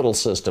hospital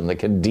system that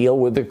can deal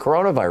with the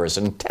coronavirus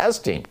and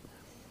testing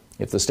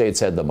if the states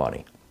had the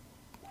money.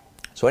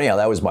 So anyhow,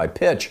 that was my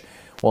pitch.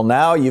 Well,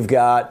 now you've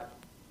got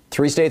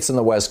 3 states in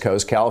the West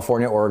Coast,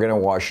 California, Oregon,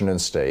 and Washington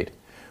State,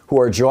 who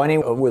are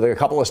joining with a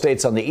couple of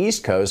states on the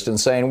East Coast and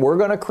saying, we're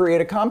going to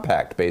create a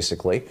compact,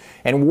 basically,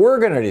 and we're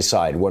going to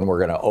decide when we're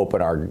going to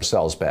open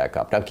ourselves back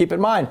up. Now, keep in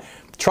mind,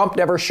 Trump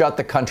never shut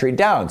the country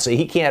down, so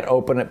he can't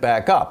open it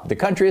back up. The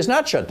country is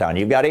not shut down.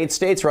 You've got 8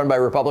 states run by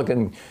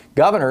Republican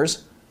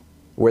governors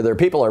where their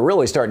people are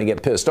really starting to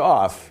get pissed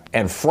off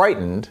and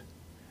frightened.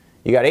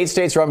 You got 8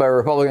 states run by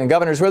Republican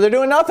governors where they're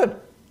doing nothing.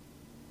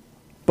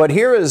 But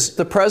here is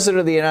the President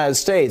of the United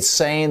States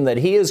saying that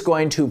he is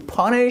going to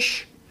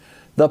punish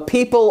the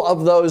people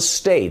of those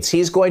states.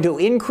 He's going to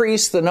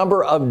increase the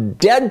number of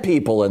dead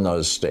people in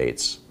those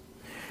states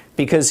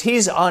because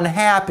he's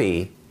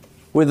unhappy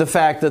with the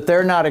fact that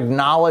they're not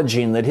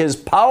acknowledging that his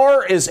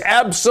power is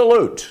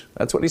absolute.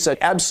 That's what he said,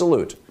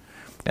 absolute.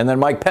 And then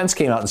Mike Pence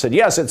came out and said,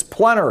 yes, it's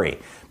plenary.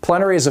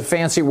 Plenary is a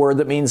fancy word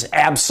that means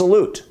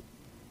absolute.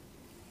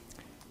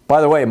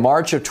 By the way,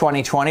 March of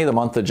 2020, the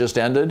month that just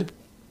ended,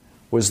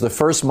 was the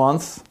first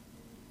month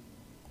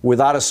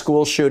without a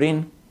school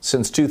shooting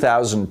since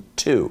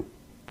 2002.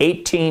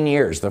 18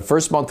 years, the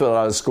first month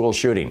without a school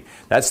shooting.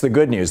 That's the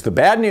good news. The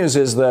bad news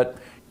is that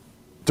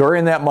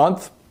during that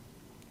month,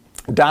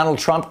 Donald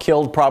Trump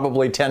killed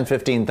probably 10,000,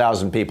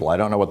 15,000 people. I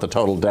don't know what the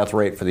total death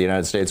rate for the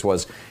United States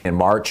was in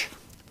March.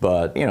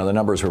 but, the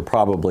numbers were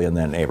probably in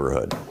that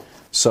neighborhood.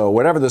 So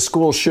whatever the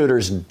school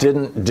shooters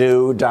didn't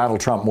do, Donald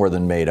Trump more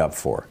than made up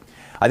for.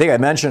 I think I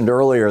mentioned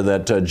earlier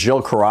that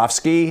Jill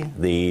Karofsky,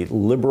 the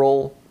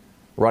liberal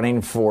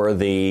running for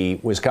the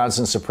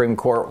Wisconsin Supreme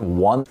Court,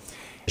 won.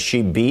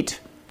 She beat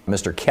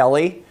Mr.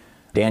 Kelly,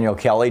 Daniel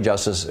Kelly,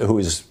 justice, who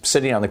is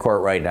sitting on the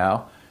court right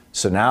now.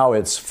 So now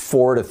it's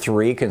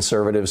 4-3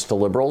 conservatives to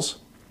liberals.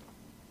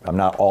 I'm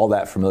not all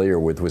that familiar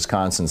with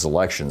Wisconsin's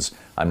elections.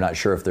 I'm not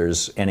sure if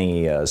there's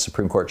any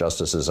Supreme Court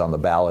justices on the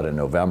ballot in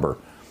November.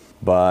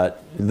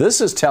 But this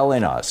is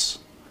telling us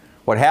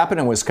what happened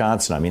in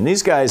Wisconsin. I mean,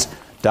 these guys,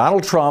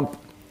 Donald Trump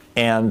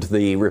and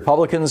the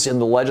Republicans in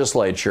the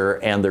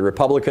legislature and the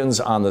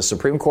Republicans on the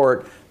Supreme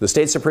Court, the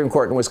state Supreme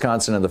Court in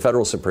Wisconsin and the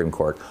federal Supreme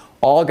Court,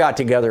 all got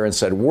together and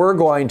said, we're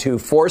going to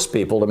force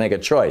people to make a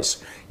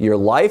choice, your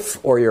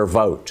life or your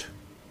vote.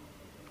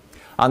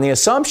 On the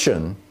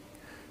assumption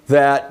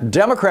that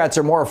Democrats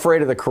are more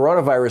afraid of the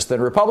coronavirus than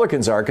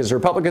Republicans are, because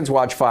Republicans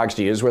watch Fox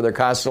News where they're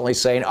constantly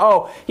saying,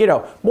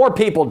 more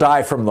people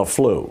die from the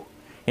flu.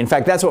 In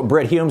fact, that's what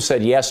Brit Hume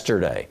said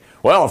yesterday.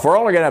 Well, if we're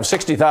only going to have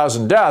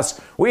 60,000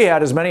 deaths, we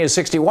had as many as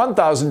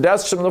 61,000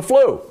 deaths from the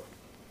flu.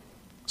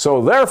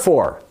 So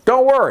therefore,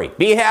 don't worry,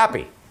 be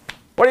happy.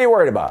 What are you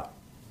worried about?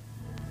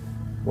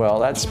 Well,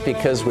 that's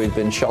because we've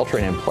been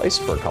sheltering in place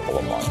for a couple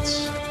of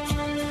months.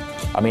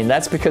 I mean,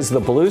 that's because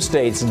the blue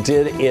states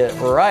did it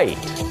right.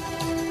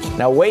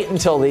 Now wait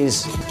until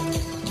these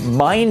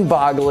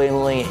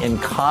mind-bogglingly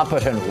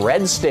incompetent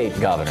red state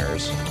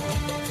governors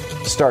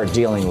start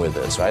dealing with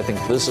this. I think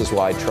this is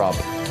why Trump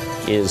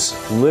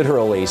is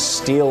literally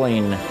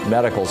stealing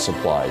medical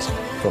supplies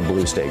from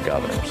blue state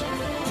governors.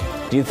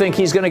 Do you think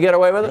he's going to get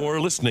away with it? You're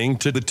listening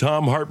to the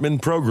Thom Hartmann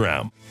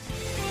Program.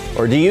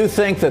 Or do you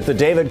think that the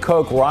David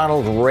Koch,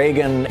 Ronald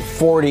Reagan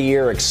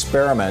 40-year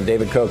experiment,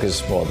 David Koch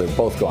is, well, they're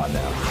both gone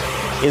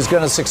now, is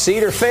going to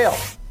succeed or fail?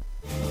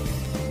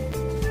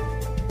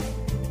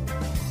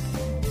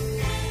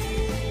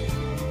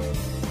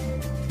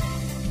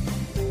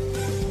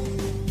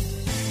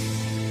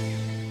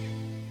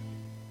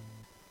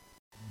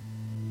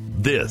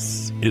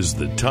 This is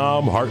the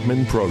Thom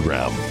Hartmann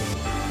Program.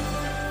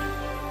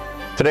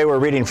 Today we're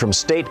reading from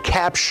State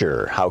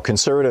Capture, How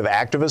Conservative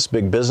Activists,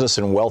 Big Business,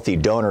 and Wealthy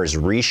Donors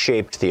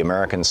Reshaped the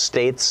American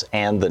States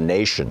and the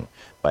Nation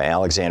by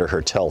Alexander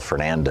Hertel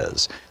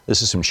Fernandez.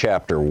 This is from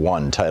Chapter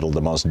 1, titled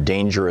The Most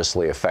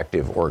Dangerously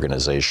Effective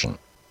Organization.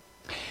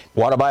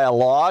 Want to buy a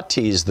law?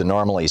 Teased the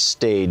normally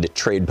staid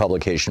trade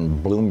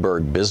publication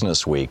Bloomberg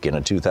Business Week in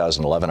a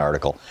 2011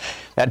 article.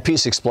 That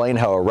piece explained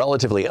how a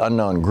relatively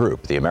unknown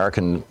group, the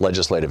American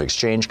Legislative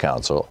Exchange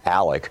Council,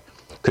 ALEC,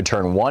 could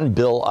turn one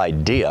bill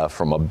idea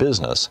from a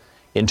business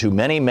into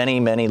many, many,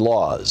 many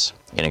laws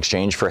in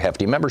exchange for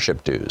hefty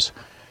membership dues.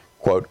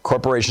 Quote,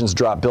 corporations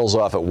drop bills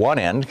off at one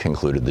end,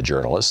 concluded the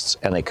journalists,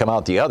 and they come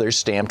out the other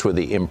stamped with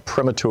the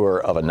imprimatur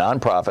of a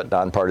nonprofit,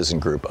 nonpartisan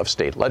group of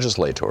state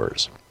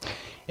legislators.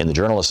 In the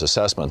journalist's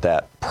assessment,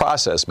 that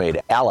process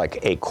made ALEC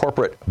a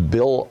corporate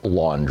bill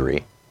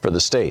laundry for the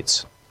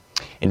states.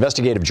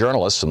 Investigative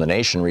journalists from The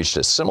Nation reached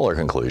a similar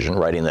conclusion,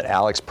 writing that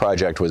ALEC's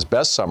project was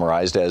best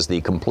summarized as the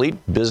complete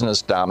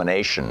business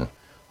domination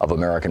of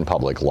American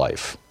public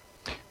life.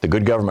 The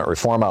good government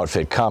reform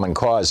outfit Common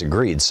Cause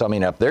agreed,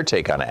 summing up their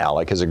take on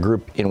ALEC as a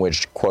group in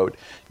which, quote,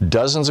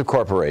 dozens of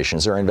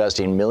corporations are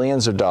investing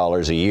millions of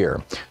dollars a year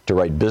to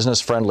write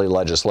business-friendly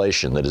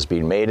legislation that is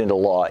being made into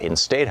law in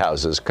state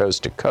houses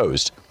coast to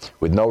coast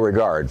with no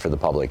regard for the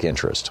public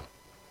interest.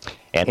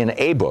 And in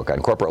a book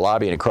on corporate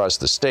lobbying across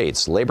the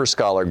states, labor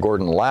scholar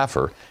Gordon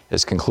Laffer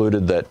has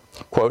concluded that,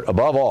 quote,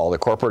 above all, the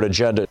corporate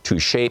agenda to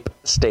shape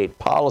state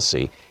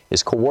policy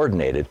is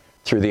coordinated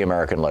through the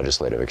American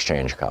Legislative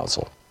Exchange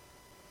Council.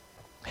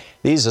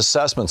 These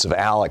assessments of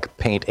ALEC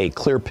paint a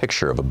clear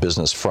picture of a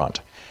business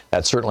front.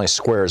 That certainly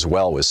squares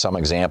well with some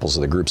examples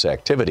of the group's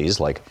activities,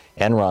 like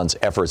Enron's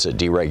efforts at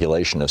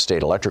deregulation of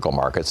state electrical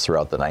markets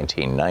throughout the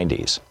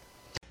 1990s.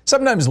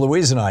 Sometimes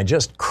Louise and I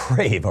just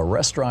crave a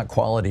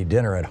restaurant-quality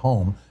dinner at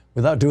home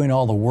without doing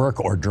all the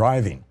work or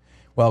driving.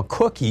 Well,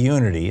 Cook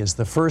Unity is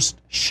the first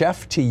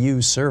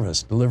chef-to-you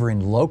service delivering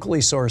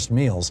locally sourced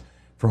meals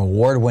from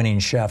award-winning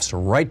chefs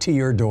right to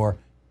your door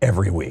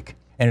every week.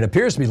 And it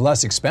appears to be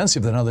less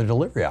expensive than other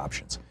delivery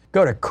options.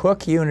 Go to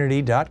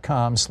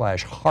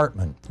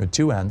cookunity.com/Hartman with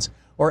 2 N's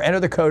or enter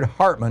the code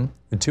Hartman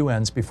with 2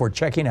 N's before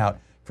checking out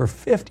for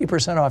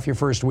 50% off your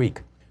first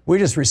week. We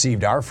just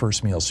received our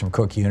first meals from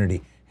Cook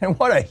Unity, and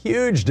what a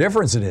huge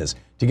difference it is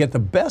to get the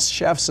best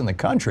chefs in the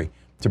country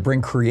to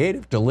bring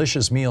creative,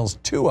 delicious meals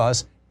to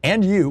us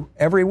and you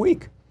every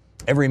week.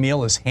 Every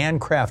meal is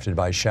handcrafted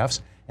by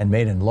chefs and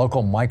made in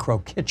local micro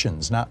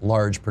kitchens, not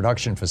large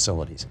production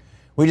facilities.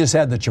 We just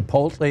had the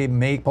Chipotle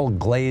maple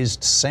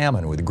glazed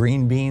salmon with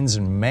green beans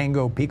and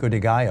mango pico de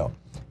gallo.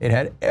 It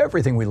had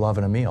everything we love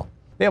in a meal.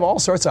 They have all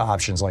sorts of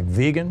options like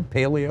vegan,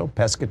 paleo,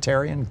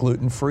 pescatarian,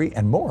 gluten-free,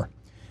 and more.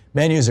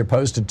 Menus are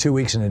posted 2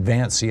 weeks in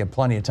advance, so you have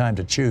plenty of time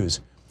to choose.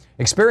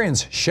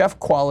 Experience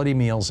chef-quality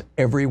meals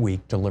every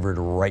week delivered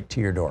right to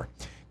your door.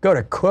 Go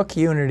to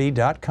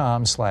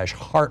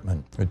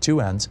cookunity.com/Hartman with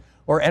 2 N's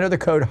or enter the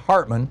code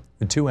Hartman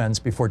with 2 N's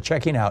before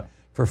checking out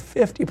for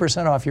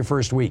 50% off your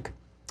first week.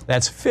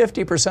 That's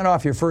 50%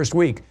 off your first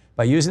week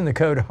by using the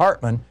code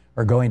Hartman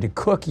or going to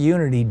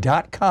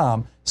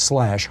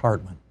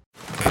cookunity.com/Hartman.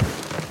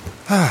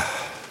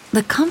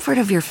 The comfort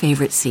of your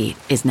favorite seat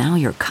is now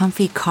your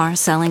comfy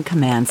car-selling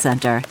command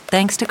center,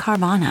 thanks to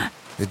Carvana.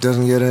 It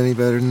doesn't get any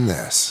better than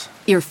this.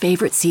 Your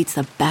favorite seat's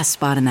the best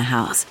spot in the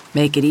house.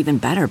 Make it even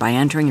better by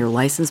entering your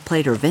license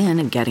plate or VIN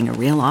and getting a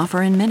real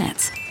offer in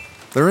minutes.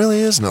 There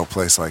really is no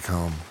place like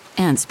home.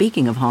 And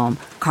speaking of home,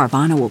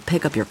 Carvana will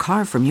pick up your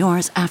car from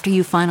yours after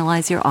you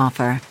finalize your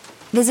offer.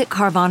 Visit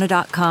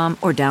Carvana.com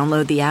or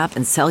download the app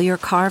and sell your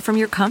car from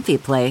your comfy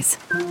place.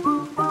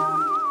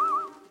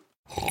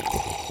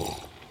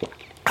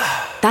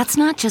 That's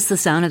not just the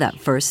sound of that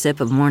first sip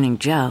of Morning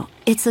Joe.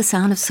 It's the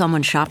sound of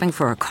someone shopping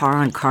for a car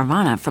on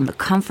Carvana from the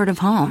comfort of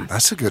home.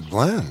 That's a good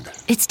blend.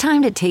 It's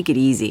time to take it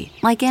easy,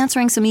 like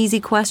answering some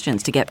easy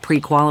questions to get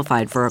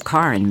pre-qualified for a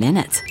car in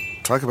minutes.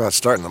 Talk about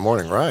starting the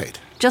morning right.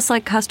 Just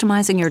like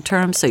customizing your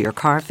terms so your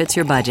car fits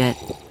your budget.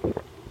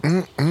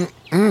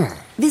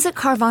 Visit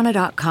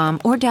Carvana.com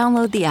or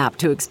download the app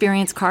to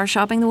experience car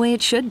shopping the way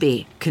it should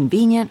be.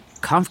 Convenient,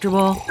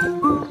 comfortable.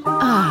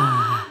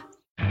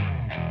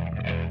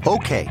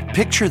 Okay,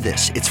 picture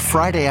this. It's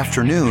Friday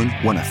afternoon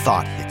when a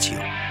thought hits you.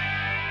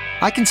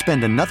 I can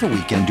spend another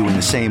weekend doing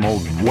the same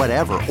old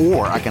whatever,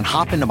 or I can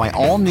hop into my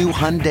all-new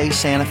Hyundai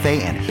Santa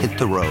Fe and hit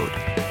the road.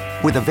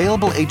 With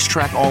available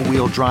H-Track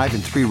all-wheel drive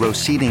and 3-row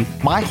seating,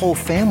 my whole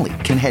family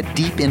can head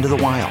deep into the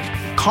wild.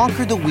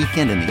 Conquer the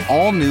weekend in the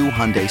all-new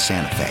Hyundai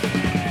Santa Fe.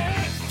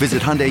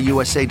 Visit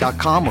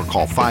HyundaiUSA.com or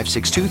call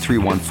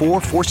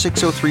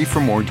 562-314-4603 for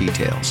more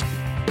details.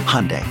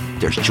 Hyundai,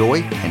 there's joy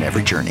in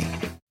every journey.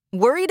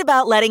 Worried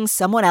about letting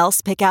someone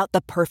else pick out the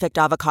perfect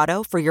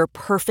avocado for your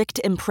perfect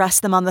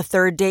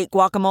impress-them-on-the-third-date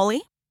guacamole?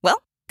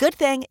 Well, good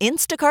thing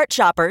Instacart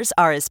shoppers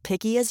are as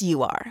picky as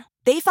you are.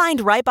 They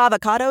find ripe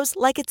avocados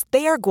like it's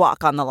their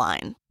guac on the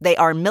line. They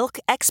are milk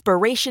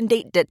expiration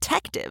date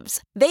detectives.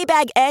 They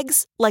bag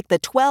eggs like the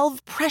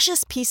 12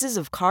 precious pieces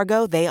of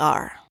cargo they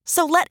are.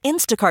 So let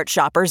Instacart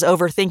shoppers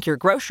overthink your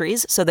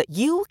groceries so that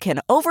you can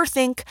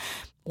overthink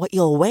what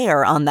you'll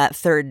wear on that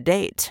third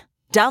date.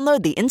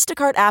 Download the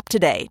Instacart app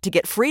today to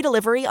get free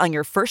delivery on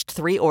your first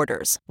 3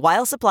 orders,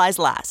 while supplies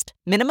last.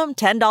 Minimum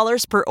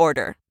 $10 per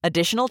order.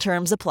 Additional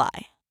terms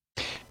apply.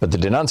 But the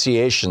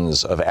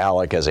denunciations of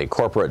ALEC as a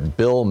corporate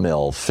bill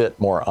mill fit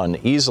more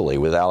uneasily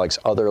with ALEC's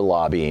other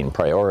lobbying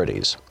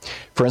priorities.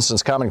 For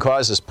instance, Common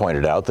Cause has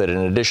pointed out that in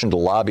addition to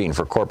lobbying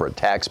for corporate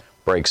tax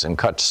breaks and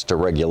cuts to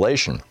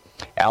regulation,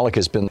 ALEC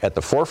has been at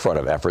the forefront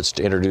of efforts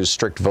to introduce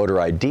strict voter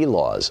ID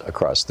laws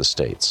across the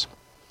states.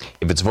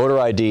 If it's voter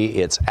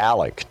ID, it's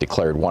ALEC,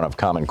 declared one of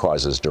Common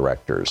Cause's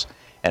directors.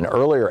 And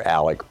earlier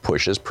ALEC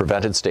pushes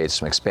prevented states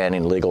from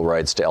expanding legal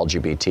rights to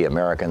LGBT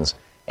Americans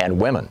and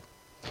women.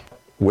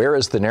 Where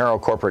is the narrow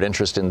corporate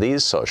interest in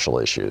these social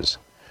issues?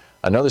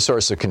 Another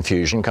source of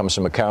confusion comes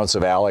from accounts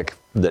of ALEC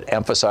that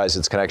emphasize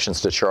its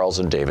connections to Charles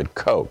and David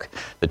Koch,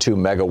 the 2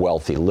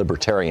 mega-wealthy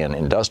libertarian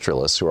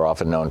industrialists who are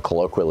often known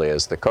colloquially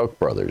as the Koch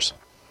brothers.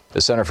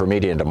 The Center for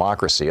Media and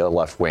Democracy, a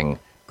left-wing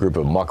group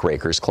of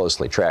muckrakers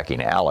closely tracking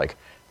ALEC,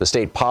 the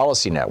State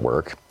Policy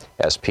Network,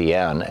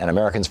 SPN, and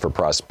Americans for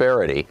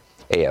Prosperity,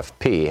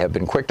 AFP, have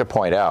been quick to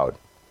point out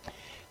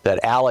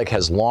that ALEC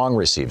has long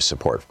received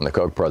support from the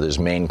Koch brothers'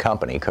 main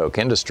company, Koch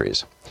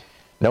Industries.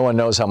 No one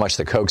knows how much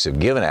the Kochs have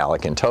given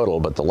ALEC in total,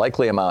 but the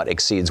likely amount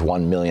exceeds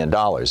 $1 million,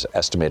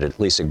 estimated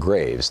Lisa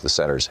Graves, the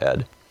center's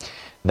head.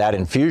 That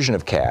infusion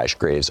of cash,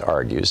 Graves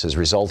argues, has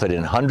resulted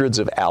in hundreds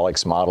of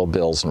ALEC's model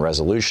bills and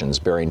resolutions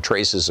bearing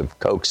traces of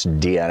Koch's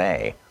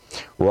DNA,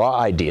 raw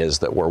ideas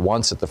that were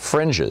once at the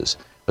fringes,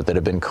 but that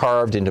have been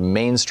carved into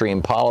mainstream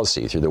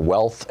policy through the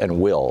wealth and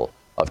will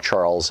of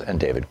Charles and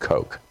David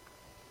Koch.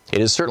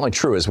 It is certainly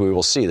true, as we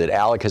will see, that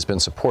ALEC has been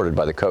supported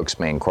by the Koch's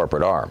main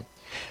corporate arm.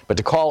 But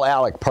to call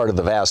ALEC part of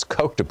the vast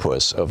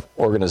Kochtopus of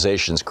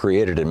organizations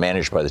created and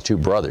managed by the 2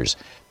 brothers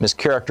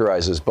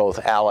mischaracterizes both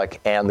ALEC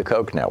and the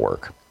Koch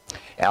network.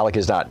 ALEC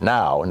is not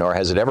now, nor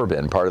has it ever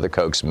been, part of the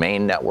Koch's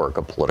main network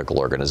of political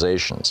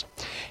organizations.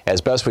 As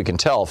best we can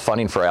tell,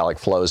 funding for ALEC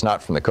flows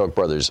not from the Koch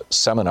brothers'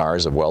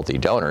 seminars of wealthy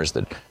donors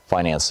that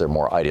finance their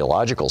more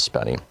ideological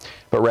spending,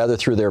 but rather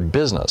through their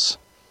business.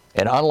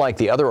 And unlike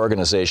the other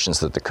organizations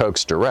that the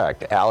Kochs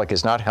direct, ALEC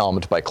is not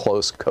helmed by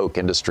close Koch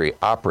industry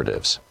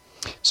operatives.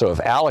 So if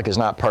ALEC is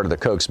not part of the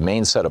Koch's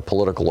main set of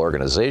political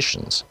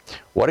organizations,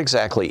 what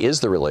exactly is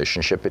the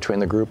relationship between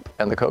the group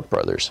and the Koch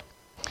brothers?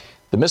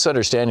 The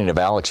misunderstanding of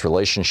ALEC's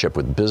relationship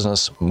with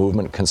business,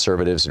 movement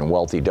conservatives, and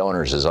wealthy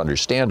donors is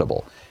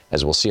understandable,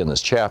 as we'll see in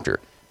this chapter,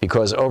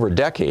 because over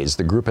decades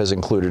the group has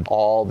included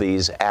all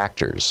these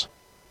actors.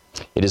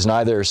 It is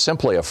neither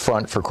simply a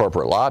front for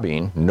corporate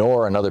lobbying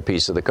nor another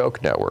piece of the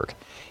Koch network.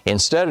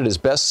 Instead, it is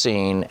best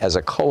seen as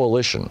a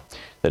coalition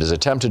that has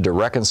attempted to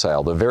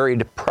reconcile the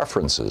varied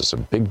preferences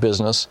of big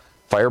business,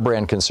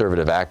 firebrand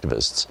conservative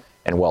activists,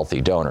 and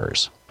wealthy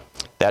donors.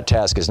 That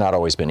task has not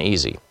always been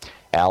easy.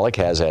 ALEC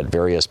has at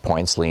various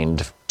points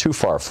leaned too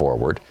far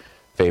forward,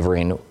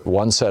 favoring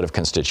one set of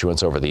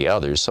constituents over the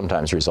others,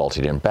 sometimes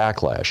resulting in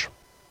backlash.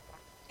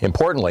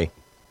 Importantly,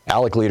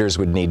 ALEC leaders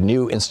would need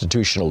new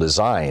institutional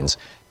designs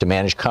to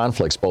manage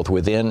conflicts both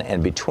within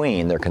and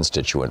between their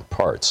constituent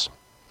parts.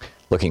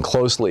 Looking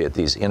closely at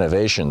these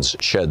innovations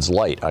sheds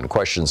light on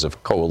questions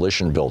of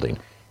coalition building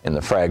in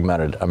the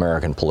fragmented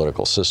American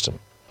political system.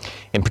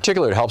 In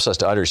particular, it helps us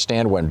to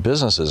understand when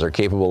businesses are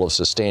capable of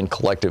sustained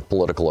collective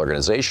political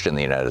organization in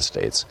the United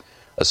States,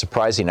 a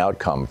surprising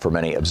outcome for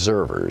many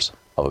observers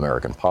of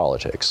American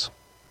politics.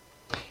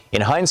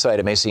 In hindsight,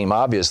 it may seem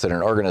obvious that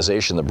an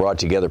organization that brought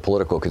together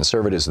political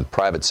conservatives with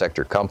private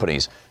sector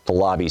companies to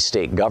lobby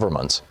state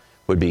governments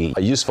would be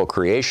a useful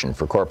creation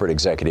for corporate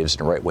executives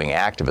and right-wing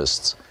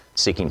activists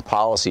seeking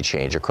policy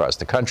change across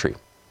the country.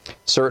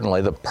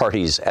 Certainly, the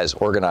parties as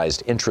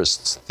organized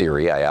interests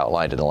theory I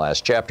outlined in the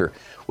last chapter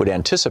would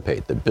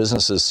anticipate that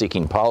businesses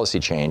seeking policy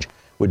change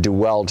would do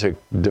well to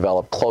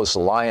develop close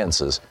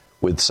alliances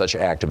with such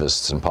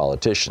activists and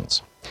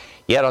politicians.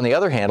 Yet, on the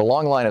other hand, a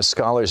long line of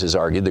scholars has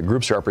argued that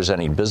groups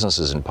representing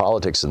businesses and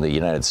politics in the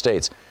United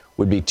States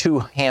would be too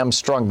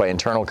hamstrung by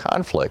internal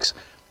conflicts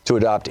to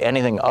adopt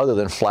anything other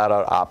than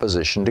flat-out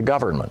opposition to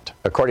government.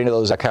 According to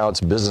those accounts,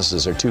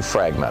 businesses are too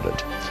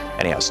fragmented.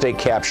 Anyhow, State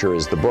Capture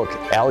is the book.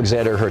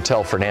 Alexander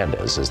Hertel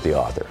Fernandez is the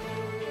author.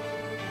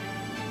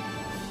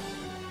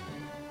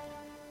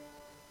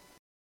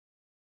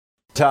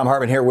 Tom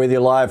Hartman here with you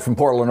live from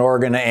Portland,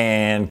 Oregon,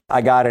 and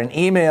I got an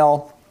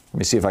email. Let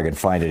me see if I can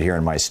find it here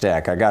in my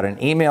stack. I got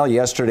an email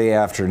yesterday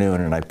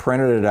afternoon, and I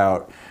printed it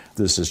out.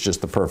 This is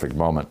just the perfect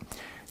moment.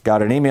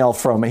 Got an email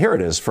from, here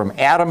it is, from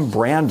Adam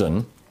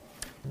Brandon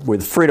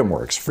with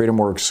FreedomWorks.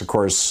 FreedomWorks, of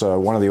course,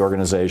 one of the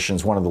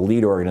organizations, one of the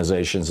lead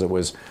organizations that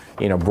was,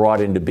 brought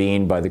into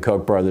being by the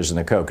Koch brothers and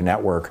the Koch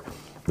network,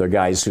 the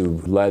guys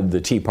who led the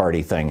Tea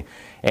Party thing.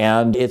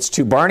 And it's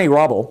to Barney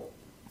Rubble.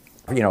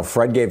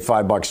 Fred gave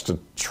 $5 to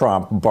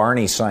Trump.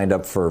 Barney signed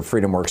up for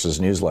FreedomWorks'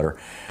 newsletter.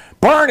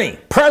 Barney,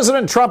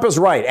 President Trump is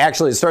right.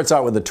 Actually, it starts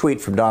out with a tweet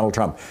from Donald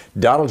Trump.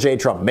 Donald J.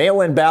 Trump,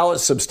 mail-in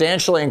ballots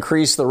substantially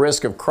increase the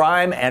risk of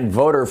crime and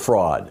voter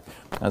fraud.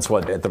 That's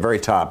what, at the very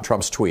top,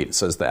 Trump's tweet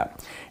says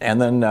that.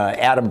 And then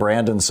Adam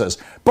Brandon says,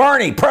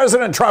 Barney,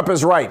 President Trump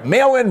is right.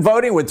 Mail-in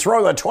voting would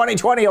throw the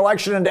 2020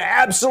 election into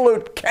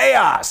absolute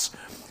chaos.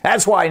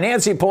 That's why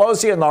Nancy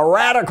Pelosi and the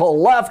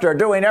radical left are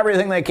doing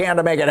everything they can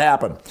to make it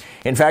happen.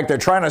 In fact, they're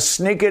trying to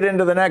sneak it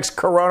into the next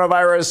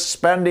coronavirus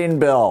spending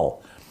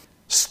bill.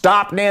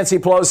 Stop Nancy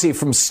Pelosi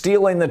from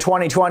stealing the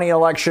 2020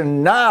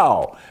 election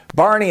now.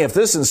 Barney, if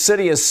this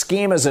insidious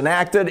scheme is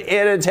enacted,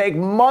 it'd take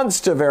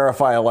months to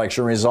verify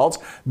election results.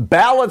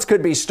 Ballots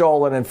could be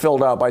stolen and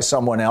filled out by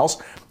someone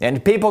else,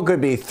 and people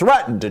could be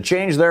threatened to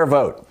change their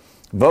vote.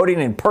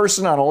 Voting in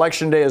person on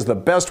Election Day is the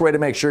best way to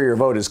make sure your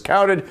vote is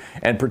counted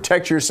and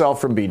protect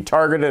yourself from being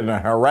targeted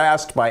and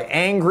harassed by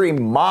angry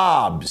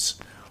mobs.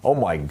 Oh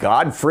my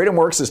God,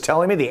 FreedomWorks is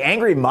telling me the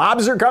angry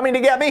mobs are coming to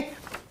get me?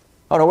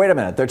 Oh, no, wait a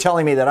minute. They're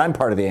telling me that I'm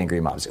part of the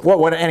angry mobs.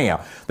 Well,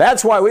 anyhow,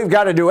 that's why we've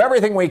got to do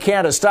everything we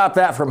can to stop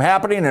that from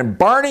happening. And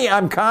Barney,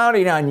 I'm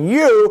counting on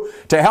you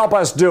to help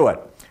us do it.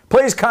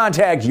 Please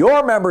contact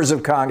your members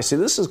of Congress. See,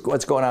 this is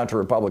what's going on to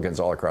Republicans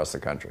all across the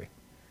country.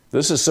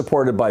 This is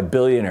supported by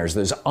billionaires.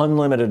 There's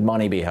unlimited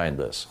money behind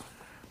this.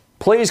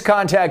 Please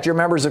contact your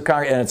members of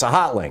Congress. And it's a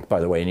hot link, by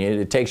the way. And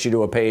it takes you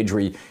to a page where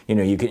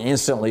you can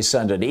instantly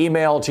send an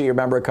email to your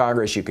member of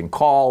Congress. You can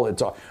call.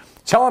 It's all.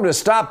 Tell them to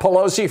stop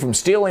Pelosi from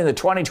stealing the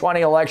 2020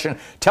 election.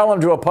 Tell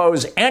them to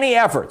oppose any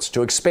efforts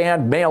to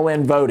expand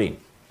mail-in voting.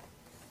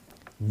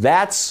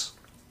 That's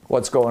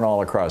what's going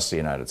all across the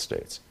United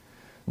States.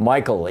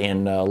 Michael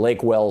in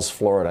Lake Wells,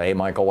 Florida. Hey,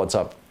 Michael, what's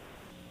up?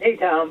 Hey,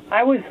 Tom.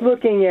 I was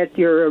looking at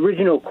your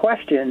original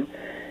question,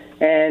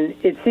 and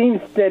it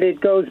seems that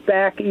it goes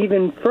back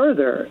even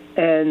further,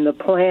 and the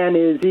plan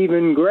is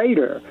even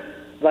greater.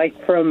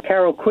 Like from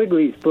Carol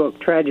Quigley's book,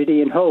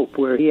 Tragedy and Hope,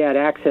 where he had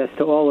access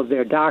to all of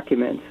their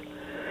documents,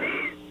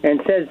 and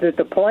says that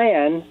the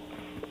plan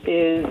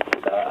is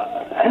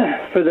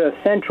for the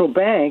central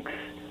banks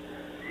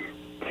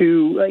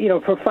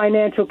to, for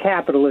financial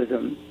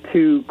capitalism,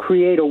 to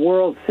create a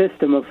world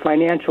system of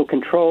financial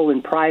control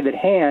in private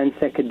hands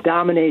that could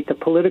dominate the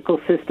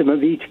political system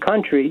of each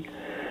country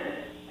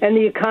and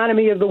the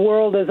economy of the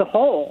world as a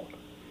whole.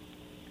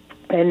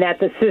 And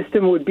that the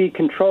system would be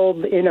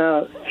controlled in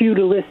a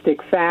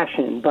feudalistic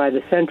fashion by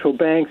the central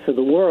banks of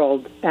the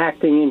world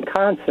acting in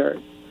concert.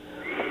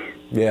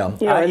 Yeah.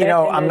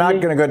 I'm not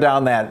going to go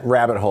down that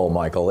rabbit hole,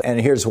 Michael, and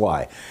here's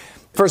why.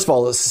 First of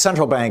all, the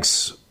central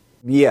banks,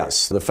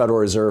 yes, the Federal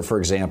Reserve, for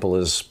example,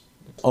 is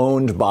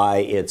owned by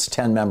its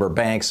 10-member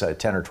banks,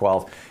 10 or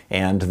 12,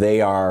 and they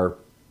are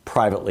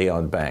privately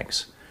owned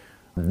banks.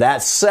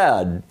 That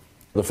said,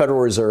 the Federal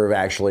Reserve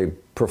actually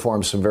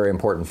performs some very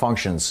important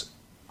functions.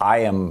 I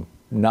am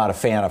not a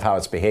fan of how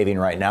it's behaving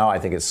right now. I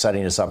think it's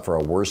setting us up for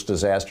a worse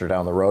disaster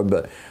down the road,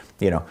 but,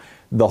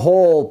 the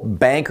whole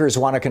bankers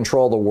want to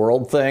control the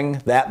world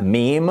thing, that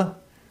meme,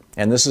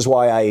 and this is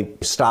why I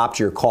stopped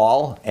your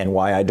call and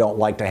why I don't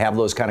like to have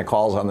those kind of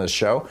calls on this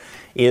show,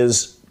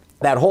 is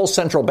that whole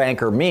central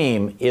banker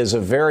meme is a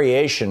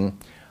variation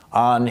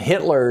on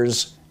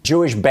Hitler's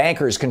Jewish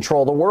bankers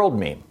control the world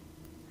meme.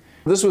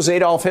 This was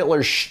Adolf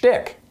Hitler's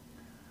shtick.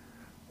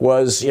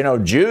 Was,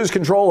 Jews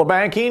control the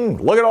banking?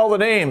 Look at all the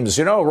names.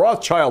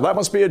 Rothschild, that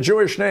must be a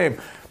Jewish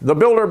name. The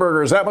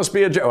Bilderbergers, that must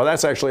be well,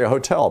 that's actually a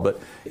hotel. But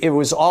it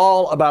was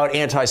all about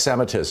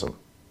anti-Semitism.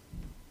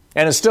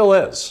 And it still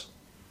is.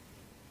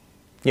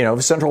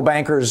 Central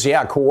bankers,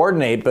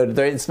 coordinate, but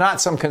it's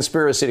not some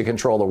conspiracy to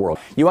control the world.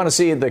 You want to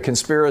see the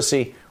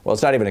conspiracy? Well,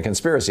 it's not even a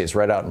conspiracy. It's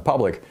right out in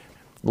public.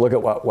 Look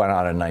at what went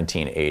on in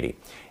 1980.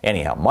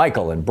 Anyhow,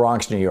 Michael in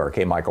Bronx, New York.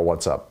 Hey, Michael,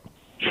 what's up?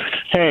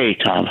 Hey,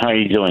 Tom, how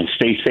you doing?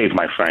 Stay safe,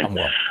 my friend. I'm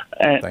well.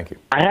 Thank you.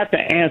 I have to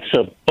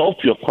answer both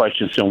your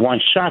questions in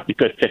one shot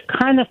because they're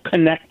kind of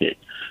connected,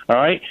 all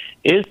right?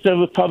 Is the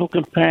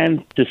Republican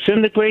plan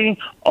disintegrating?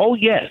 Oh,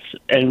 yes,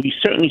 and we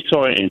certainly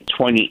saw it in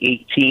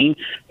 2018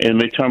 in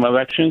midterm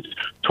elections,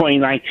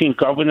 2019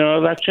 governor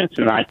elections,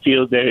 and I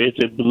feel there is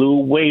a blue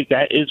wave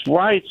that is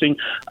rising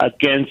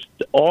against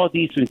all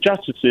these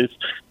injustices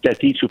that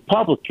these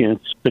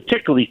Republicans,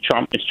 particularly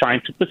Trump, is trying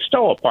to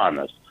bestow upon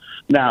us.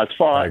 Now, as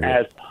far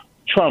as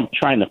Trump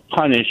trying to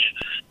punish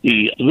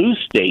the blue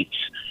states,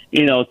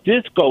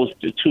 this goes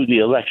to the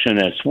election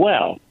as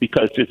well,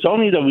 because it's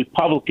only the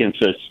Republicans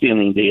that are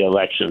stealing the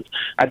elections.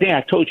 I think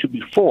I told you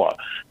before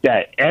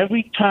that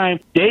every time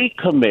they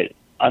commit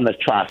an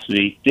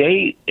atrocity,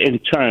 they in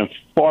turn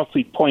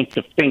falsely point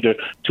the finger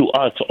to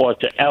us or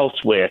to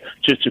elsewhere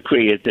just to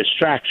create a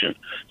distraction.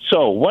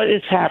 So what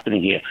is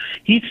happening here?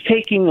 He's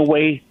taking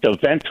away the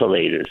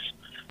ventilators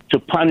to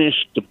punish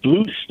the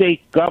blue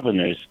state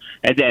governors,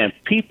 and then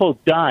people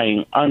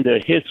dying under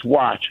his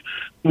watch.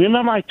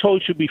 Remember I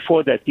told you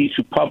before that these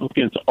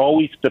Republicans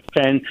always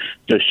defend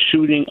the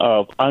shooting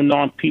of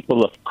unarmed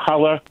people of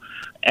color,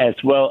 as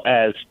well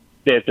as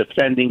they're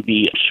defending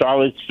the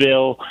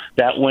Charlottesville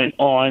that went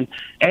on.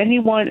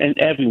 Anyone and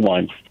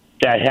everyone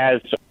that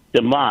has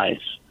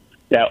demise,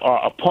 that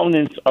are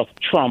opponents of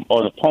Trump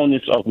or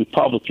opponents of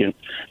Republicans,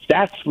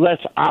 that's less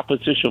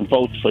opposition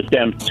votes for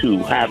them to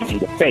have in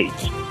the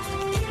face.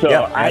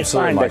 So I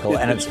find Michael,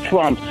 that this is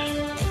Trump's.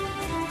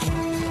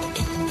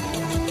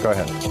 Go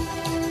ahead.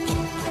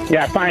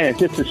 Yeah, I find that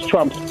this is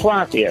Trump's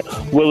plot here.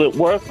 Will it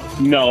work?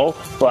 No,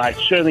 but I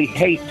surely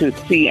hate to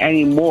see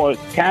any more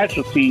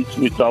casualties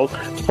result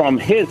from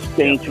his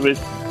dangerous,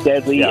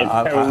 deadly, and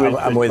terrorist.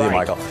 I'm with you,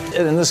 Michael.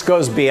 And this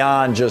goes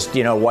beyond just,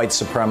 white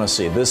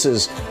supremacy. This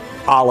is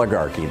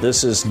oligarchy.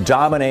 This is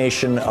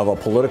domination of a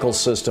political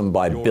system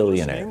by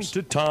billionaires.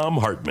 To Tom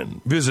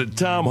Hartman. Visit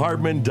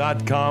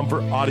TomHartman.com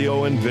for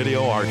audio and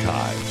video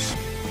archives.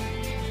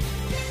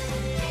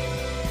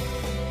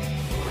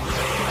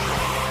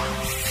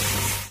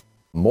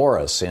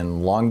 Morris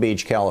in Long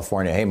Beach,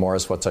 California. Hey,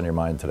 Morris, what's on your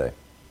mind today?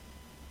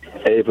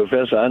 Hey,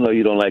 Professor, I know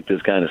you don't like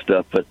this kind of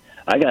stuff, but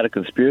I got a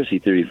conspiracy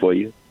theory for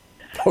you.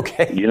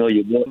 Okay. Your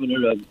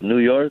governor of New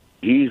York,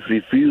 he's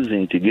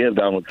refusing to give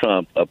Donald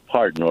Trump a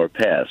pardon or a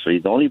pass. So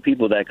the only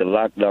people that can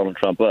lock Donald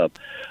Trump up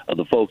are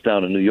the folks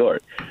down in New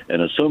York.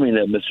 And assuming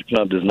that Mr.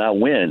 Trump does not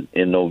win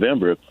in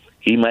November,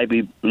 he might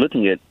be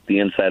looking at the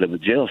inside of a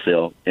jail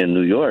cell in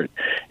New York.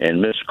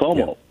 And Mr.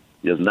 Cuomo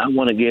does not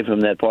want to give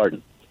him that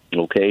pardon.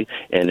 Okay,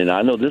 and then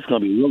I know this is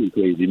going to be really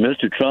crazy.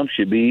 Mr. Trump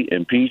should be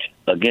impeached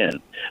again.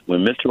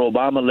 When Mr.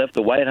 Obama left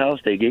the White House,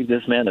 they gave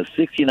this man a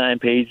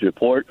 69-page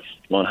report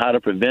on how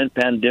to prevent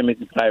pandemic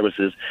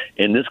viruses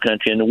in this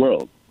country and the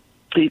world.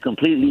 He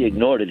completely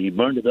ignored it. He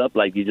burned it up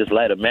like you just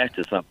light a match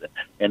to something.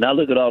 And now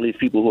look at all these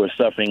people who are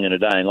suffering and are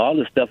dying. All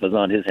this stuff is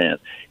on his hands.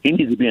 He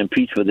needs to be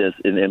impeached for this,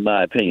 in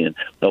my opinion.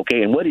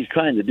 Okay, and what he's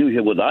trying to do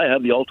here with I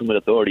have the ultimate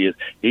authority is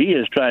he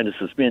is trying to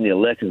suspend the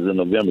elections in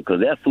November because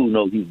that fool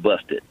knows he's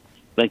busted.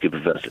 Thank you,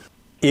 Professor.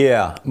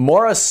 Yeah.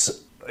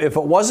 Morris, if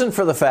it wasn't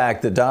for the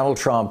fact that Donald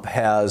Trump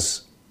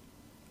has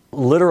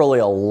literally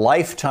a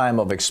lifetime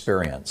of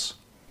experience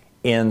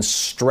in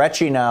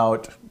stretching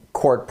out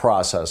court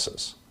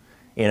processes,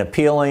 in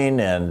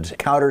appealing and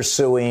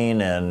countersuing,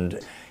 and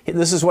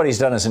this is what he's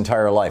done his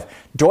entire life.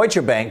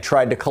 Deutsche Bank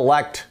tried to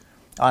collect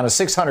on a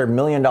 $600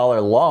 million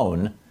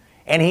loan,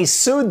 and he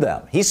sued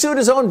them. He sued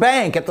his own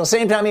bank at the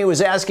same time he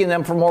was asking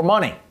them for more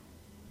money.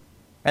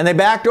 And they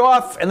backed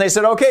off, and they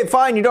said, okay,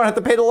 fine, you don't have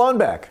to pay the loan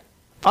back.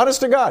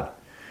 Honest to God.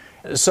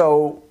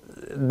 So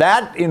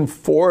that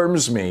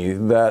informs me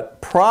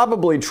that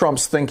probably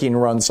Trump's thinking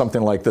runs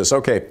something like this.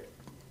 Okay,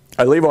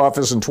 I leave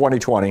office in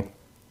 2020.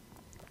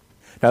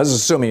 Now, this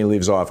is assuming he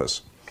leaves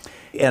office.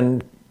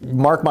 And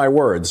mark my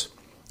words,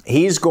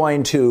 he's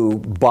going to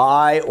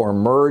buy or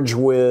merge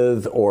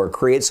with or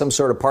create some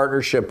sort of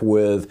partnership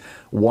with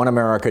One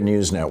America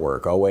News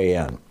Network,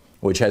 OAN,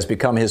 which has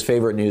become his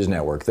favorite news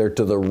network. They're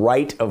to the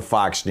right of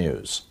Fox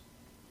News.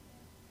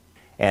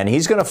 And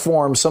he's going to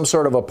form some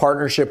sort of a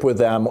partnership with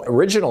them.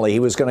 Originally,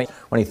 when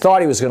he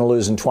thought he was going to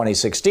lose in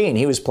 2016,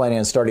 he was planning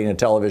on starting a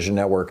television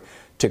network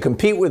to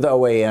compete with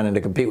OAN and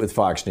to compete with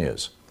Fox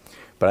News.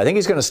 But I think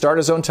he's going to start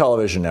his own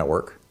television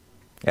network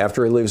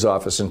after he leaves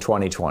office in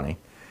 2020.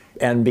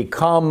 and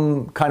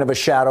become kind of a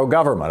shadow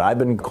government. I've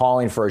been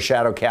calling for a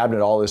shadow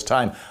cabinet all this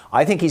time.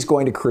 I think he's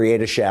going to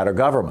create a shadow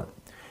government.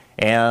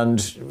 And,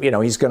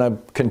 he's going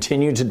to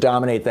continue to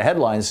dominate the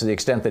headlines to the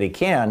extent that he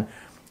can,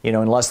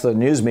 unless the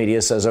news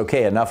media says,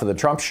 okay, enough of the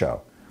Trump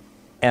show.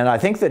 And I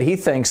think that he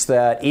thinks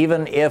that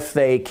even if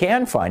they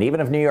can find,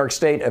 even if New York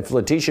State, if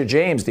Letitia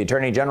James, the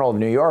Attorney General of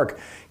New York,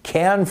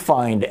 can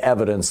find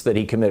evidence that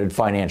he committed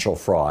financial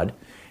fraud,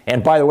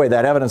 and by the way,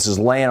 that evidence is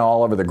laying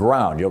all over the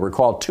ground. You'll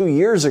recall 2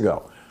 years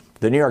ago,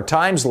 the New York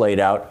Times laid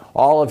out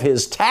all of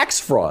his tax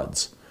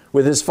frauds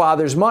with his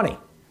father's money.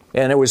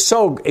 And it was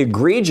so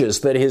egregious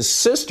that his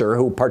sister,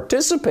 who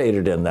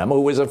participated in them, who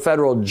was a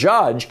federal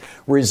judge,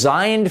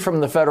 resigned from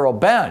the federal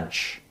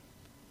bench,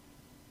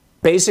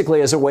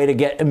 basically as a way to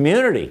get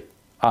immunity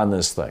on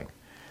this thing.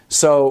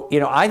 So,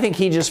 I think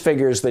he just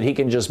figures that he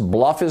can just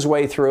bluff his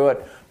way through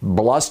it,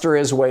 bluster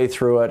his way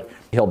through it.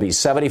 He'll be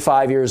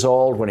 75 years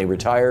old when he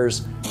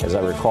retires, as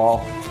I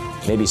recall,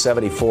 maybe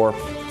 74.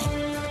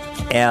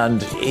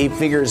 And he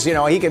figures,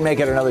 he can make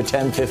it another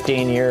 10,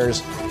 15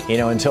 years,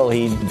 until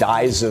he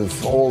dies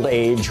of old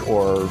age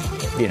or,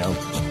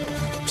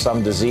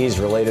 some disease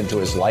related to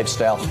his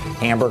lifestyle,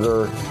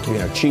 hamburger,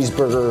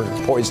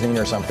 cheeseburger poisoning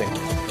or something.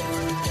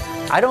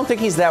 I don't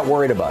think he's that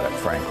worried about it,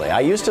 frankly.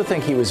 I used to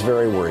think he was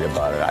very worried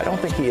about it. I don't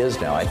think he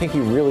is now. I think he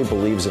really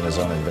believes in his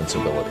own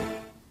invincibility.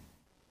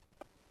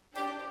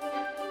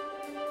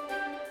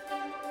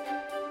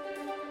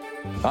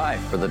 Hi,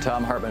 for the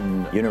Thom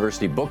Hartmann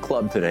University Book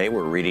Club today,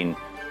 we're reading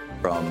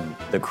from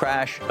The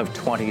Crash of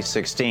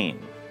 2016,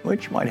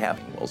 which might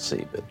happen, we'll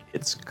see, but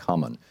it's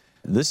coming.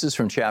 This is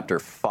from Chapter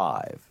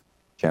 5.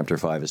 Chapter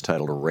 5 is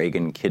titled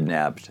Reagan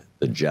Kidnapped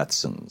the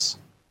Jetsons.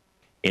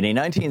 In a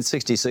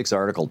 1966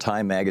 article,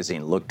 Time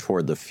magazine looked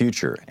toward the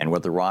future and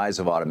what the rise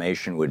of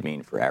automation would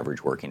mean for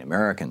average working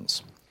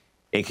Americans.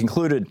 It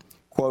concluded,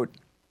 quote,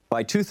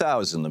 by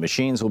 2000, the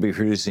machines will be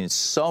producing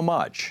so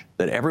much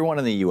that everyone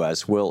in the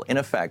U.S. will, in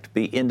effect,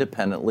 be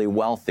independently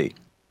wealthy.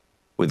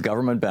 With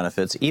government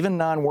benefits, even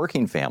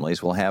non-working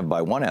families will have,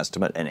 by one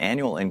estimate, an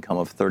annual income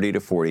of $30,000 to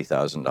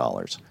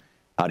 $40,000.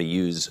 How to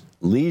use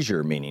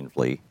leisure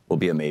meaningfully will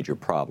be a major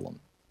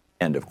problem.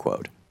 End of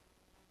quote.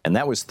 And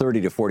that was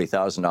 $30,000 to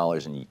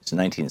 $40,000 in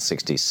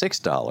 1966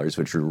 dollars,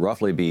 which would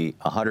roughly be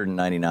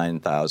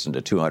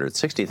 $199,000 to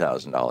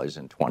 $260,000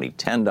 in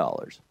 2010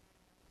 dollars.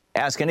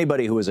 Ask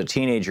anybody who was a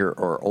teenager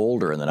or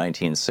older in the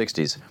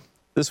 1960s.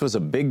 This was a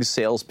big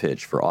sales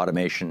pitch for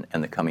automation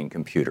and the coming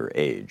computer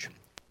age.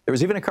 There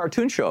was even a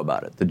cartoon show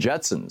about it, The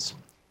Jetsons.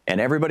 And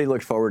everybody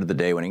looked forward to the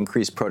day when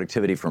increased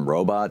productivity from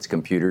robots,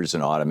 computers,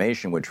 and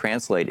automation would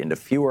translate into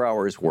fewer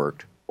hours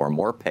worked or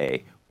more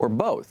pay or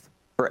both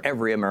for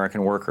every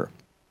American worker.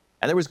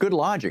 And there was good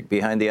logic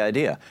behind the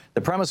idea.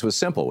 The premise was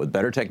simple. With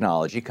better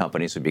technology,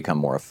 companies would become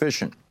more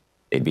efficient.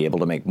 They'd be able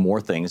to make more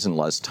things in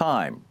less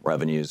time.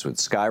 Revenues would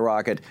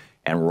skyrocket,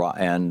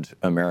 and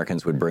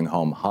Americans would bring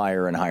home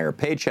higher and higher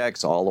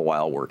paychecks, all the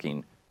while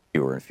working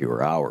fewer and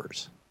fewer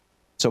hours.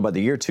 So by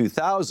the year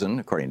 2000,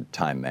 according to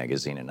Time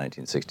magazine in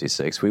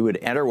 1966, we would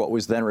enter what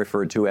was then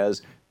referred to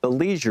as the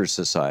Leisure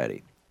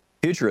Society.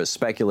 Futurists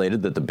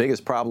speculated that the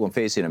biggest problem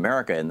facing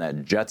America in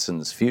that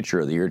Jetsons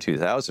future of the year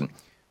 2000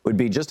 would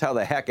be just how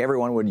the heck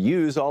everyone would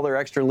use all their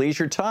extra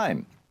leisure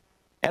time.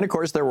 And of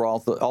course, there were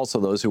also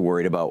those who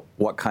worried about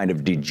what kind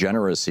of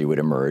degeneracy would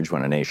emerge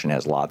when a nation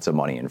has lots of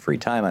money and free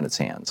time on its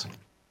hands.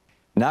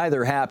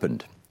 Neither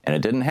happened, and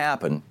it didn't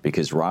happen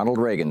because Ronald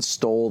Reagan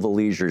stole the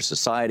Leisure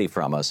Society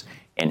from us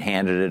and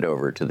handed it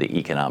over to the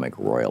economic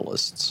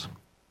royalists.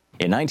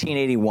 In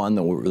 1981,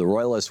 the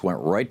royalists went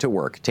right to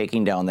work,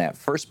 taking down that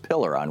first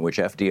pillar on which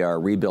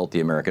FDR rebuilt the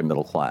American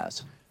middle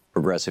class,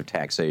 progressive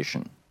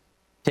taxation.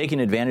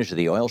 Taking advantage of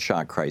the oil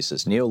shock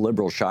crisis,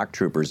 neoliberal shock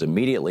troopers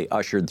immediately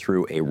ushered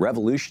through a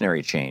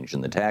revolutionary change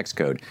in the tax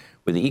code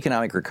with the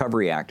Economic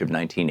Recovery Act of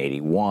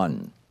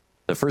 1981.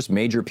 The first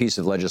major piece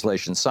of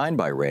legislation signed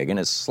by Reagan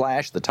is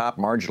slashed the top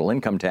marginal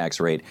income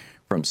tax rate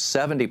from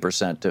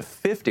 70% to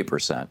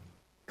 50%,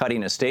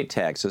 cutting estate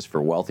taxes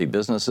for wealthy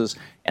businesses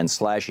and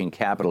slashing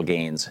capital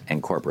gains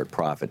and corporate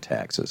profit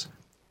taxes.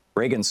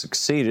 Reagan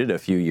succeeded a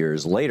few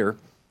years later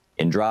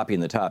in dropping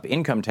the top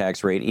income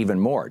tax rate even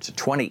more to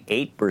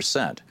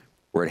 28%,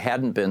 where it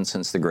hadn't been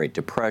since the Great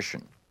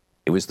Depression.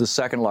 It was the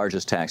second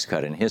largest tax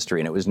cut in history,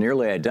 and it was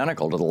nearly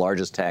identical to the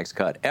largest tax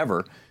cut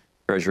ever.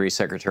 Treasury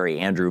Secretary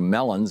Andrew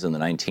Mellon's in the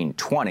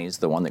 1920s,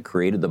 the one that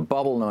created the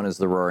bubble known as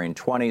the Roaring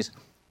Twenties,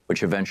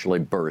 which eventually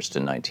burst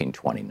in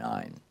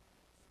 1929.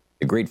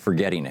 The great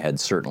forgetting had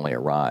certainly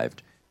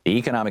arrived. The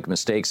economic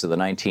mistakes of the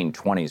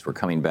 1920s were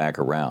coming back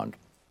around.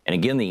 And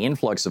again, the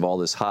influx of all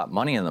this hot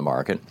money in the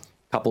market,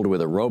 coupled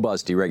with a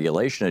robust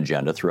deregulation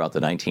agenda throughout the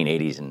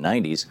 1980s and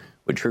 90s,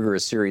 would trigger a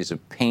series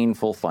of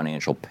painful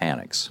financial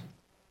panics.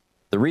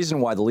 The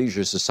reason why the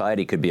Leisure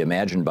Society could be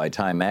imagined by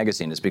Time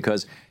magazine is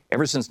because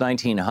ever since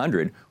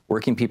 1900,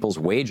 working people's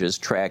wages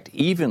tracked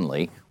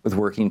evenly with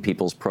working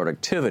people's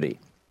productivity.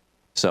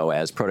 So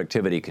as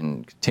productivity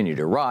can continue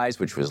to rise,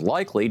 which was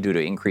likely due to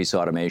increased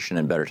automation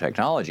and better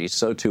technology,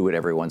 so too would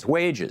everyone's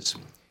wages.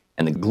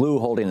 And the glue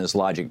holding this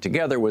logic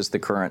together was the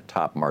current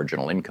top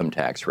marginal income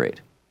tax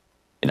rate.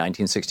 In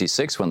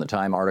 1966, when the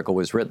Time article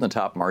was written, the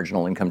top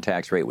marginal income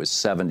tax rate was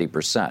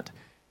 70%.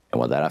 And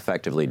what that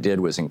effectively did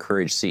was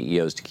encourage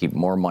CEOs to keep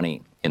more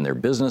money in their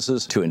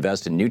businesses, to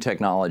invest in new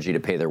technology,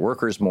 to pay their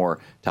workers more,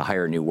 to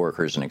hire new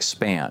workers and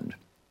expand.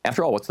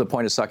 After all, what's the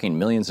point of sucking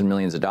millions and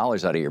millions of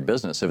dollars out of your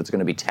business if it's going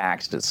to be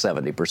taxed at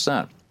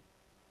 70%?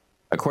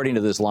 According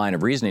to this line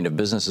of reasoning, if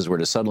businesses were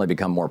to suddenly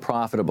become more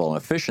profitable and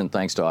efficient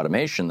thanks to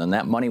automation, then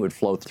that money would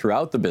flow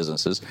throughout the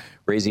businesses,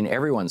 raising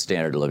everyone's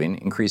standard of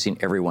living, increasing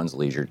everyone's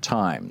leisure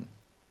time.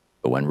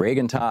 But when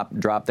Reagan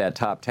dropped that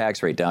top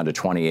tax rate down to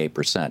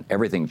 28%,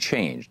 everything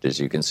changed, as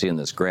you can see in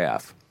this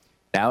graph.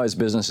 Now, as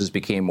businesses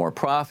became more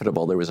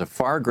profitable, there was a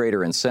far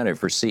greater incentive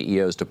for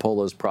CEOs to pull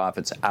those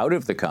profits out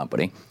of the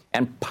company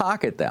and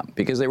pocket them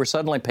because they were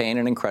suddenly paying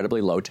an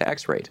incredibly low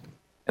tax rate.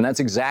 And that's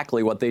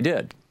exactly what they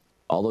did.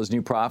 All those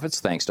new profits,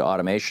 thanks to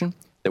automation,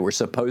 that were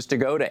supposed to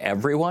go to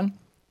everyone,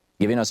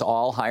 giving us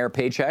all higher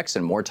paychecks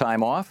and more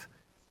time off,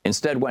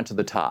 instead went to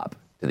the top,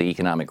 to the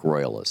economic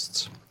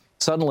royalists.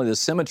 Suddenly, the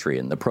symmetry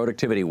in the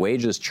productivity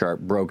wages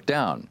chart broke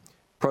down.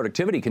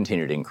 Productivity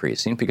continued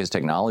increasing because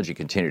technology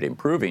continued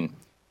improving,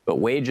 but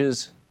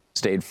wages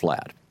stayed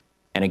flat.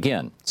 And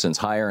again, since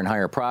higher and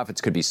higher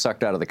profits could be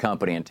sucked out of the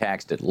company and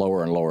taxed at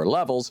lower and lower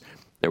levels,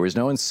 there was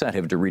no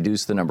incentive to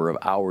reduce the number of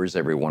hours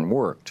everyone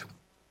worked.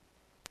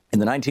 In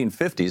the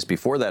 1950s,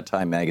 before that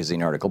Time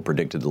magazine article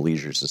predicted the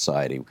leisure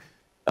society,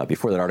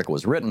 before that article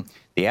was written,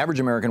 the average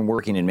American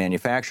working in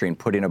manufacturing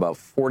put in about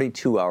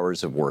 42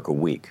 hours of work a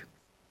week.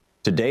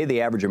 Today,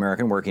 the average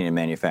American working in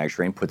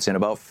manufacturing puts in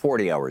about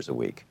 40 hours a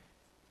week.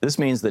 This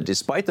means that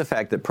despite the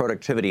fact that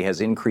productivity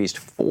has increased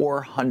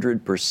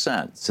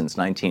 400% since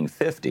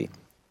 1950,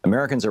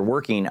 Americans are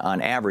working on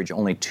average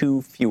only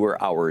 2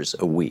 fewer hours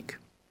a week.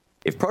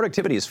 If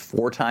productivity is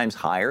 4 times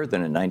higher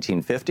than in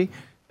 1950,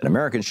 then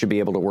Americans should be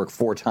able to work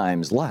 4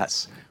 times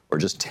less, or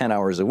just 10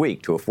 hours a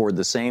week, to afford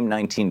the same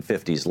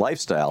 1950s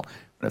lifestyle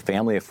when a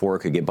family of 4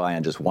 could get by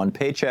on just 1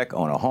 paycheck,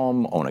 own a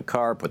home, own a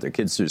car, put their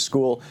kids through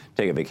school,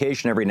 take a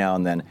vacation every now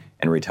and then,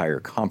 and retire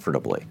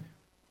comfortably.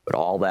 But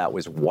all that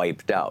was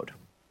wiped out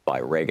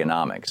by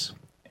Reaganomics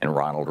and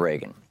Ronald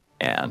Reagan.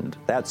 And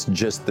that's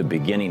just the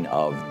beginning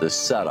of the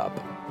setup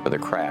for the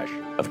crash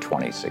of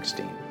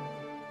 2016.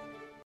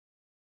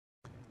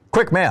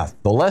 Quick math.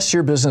 The less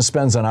your business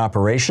spends on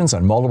operations,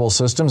 on multiple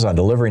systems, on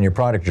delivering your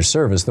product or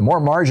service, the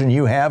more margin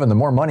you have and the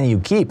more money you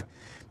keep.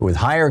 With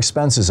higher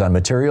expenses on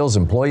materials,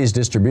 employees,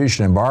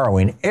 distribution, and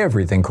borrowing,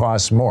 everything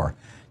costs more.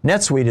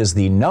 NetSuite is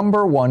the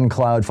 #1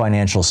 cloud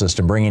financial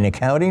system, bringing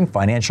accounting,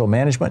 financial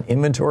management,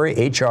 inventory,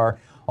 HR,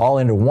 all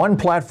into one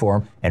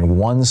platform and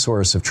one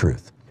source of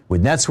truth.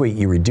 With NetSuite,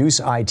 you reduce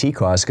IT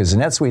costs because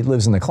NetSuite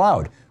lives in the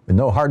cloud with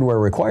no hardware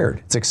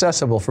required. It's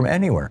accessible from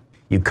anywhere.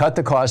 You cut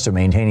the cost of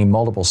maintaining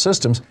multiple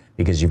systems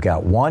because you've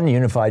got one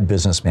unified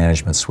business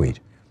management suite.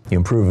 You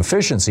improve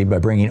efficiency by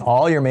bringing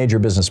all your major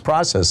business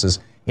processes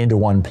into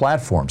one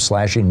platform,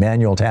 slashing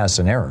manual tasks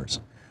and errors.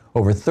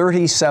 Over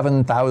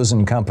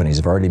 37,000 companies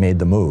have already made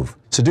the move.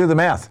 So do the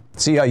math.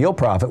 See how you'll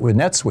profit with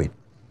NetSuite.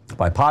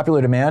 By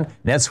popular demand,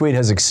 NetSuite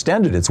has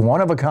extended its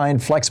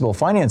one-of-a-kind flexible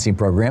financing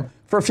program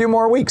for a few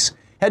more weeks.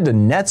 Head to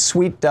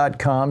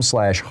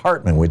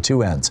netsuite.com/Hartman with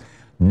 2 N's.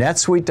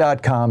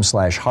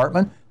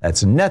 netsuite.com/Hartman.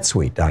 That's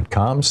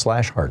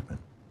netsuite.com/Hartman.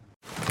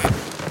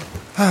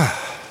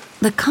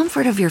 The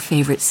comfort of your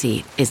favorite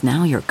seat is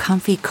now your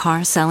comfy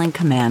car selling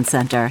command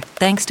center,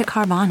 thanks to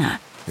Carvana.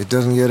 It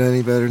doesn't get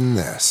any better than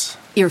this.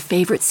 Your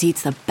favorite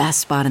seat's the best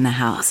spot in the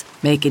house.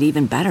 Make it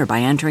even better by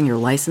entering your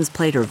license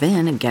plate or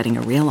VIN and getting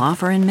a real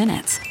offer in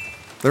minutes.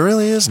 There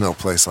really is no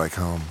place like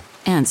home.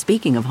 And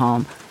speaking of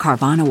home,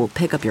 Carvana will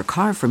pick up your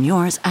car from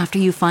yours after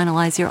you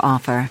finalize your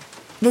offer.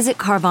 Visit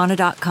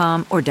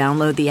Carvana.com or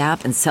download the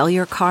app and sell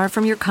your car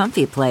from your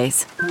comfy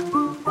place.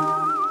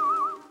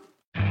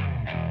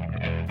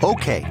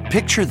 Okay,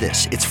 picture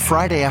this. It's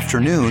Friday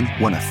afternoon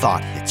when a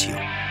thought hits you.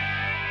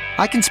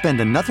 I can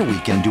spend another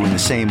weekend doing the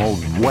same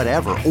old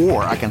whatever,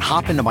 or I can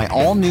hop into my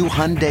all-new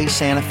Hyundai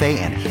Santa Fe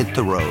and hit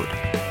the road.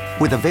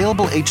 With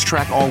available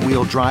H-Track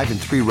all-wheel drive and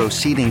 3-row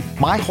seating,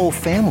 my whole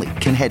family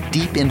can head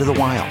deep into the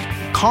wild.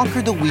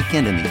 Conquer the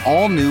weekend in the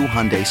all-new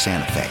Hyundai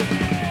Santa Fe.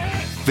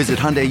 Visit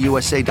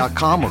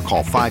HyundaiUSA.com or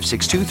call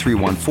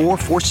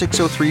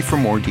 562-314-4603 for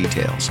more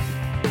details.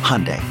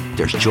 Hyundai,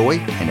 there's joy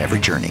in every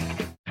journey.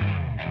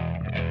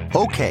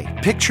 Okay,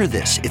 picture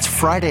this. It's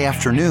Friday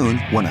afternoon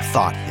when a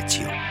thought hits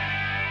you.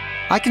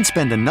 I can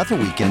spend another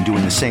weekend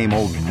doing the same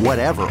old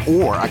whatever,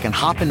 or I can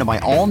hop into my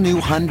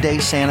all-new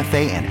Hyundai Santa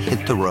Fe and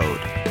hit the road.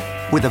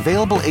 With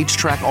available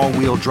H-Track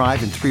all-wheel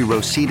drive and 3-row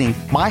seating,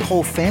 my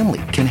whole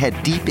family can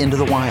head deep into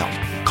the wild.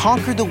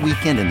 Conquer the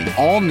weekend in the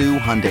all-new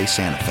Hyundai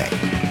Santa Fe.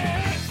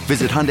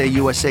 Visit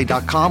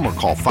HyundaiUSA.com or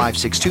call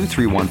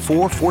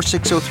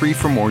 562-314-4603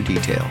 for more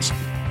details.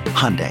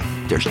 Hyundai,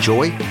 there's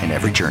joy in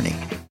every journey.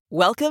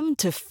 Welcome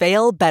to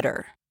Fail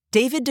Better,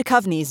 David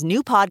Duchovny's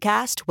new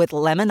podcast with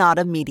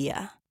Lemonada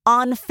Media.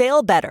 On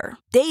Fail Better,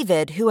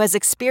 David, who has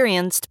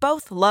experienced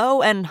both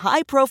low and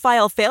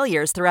high-profile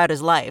failures throughout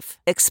his life,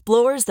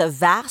 explores the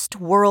vast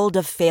world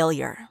of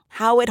failure,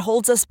 how it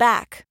holds us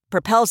back,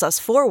 propels us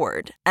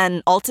forward,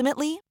 and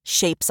ultimately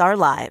shapes our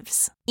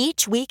lives.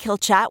 Each week he'll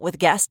chat with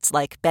guests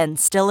like Ben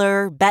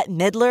Stiller, Bette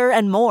Midler,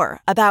 and more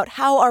about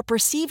how our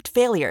perceived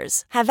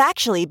failures have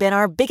actually been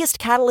our biggest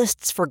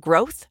catalysts for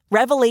growth,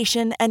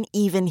 revelation, and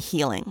even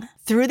healing.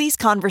 Through these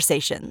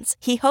conversations,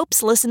 he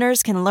hopes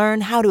listeners can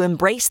learn how to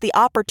embrace the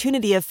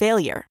opportunity of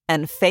failure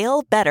and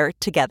fail better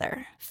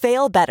together.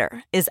 Fail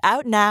Better is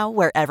out now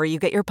wherever you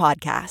get your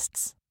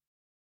podcasts.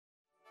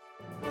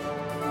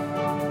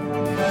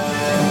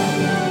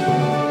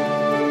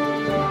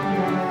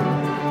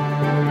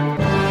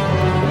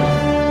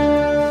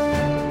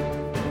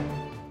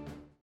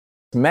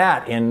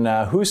 Matt in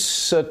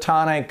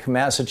Housatonic,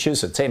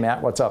 Massachusetts. Hey,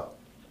 Matt, what's up?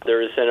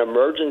 There's an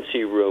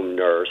emergency room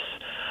nurse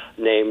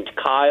named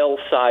Kyle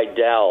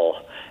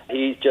Seidel.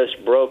 He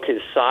just broke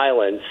his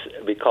silence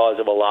because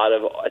of a lot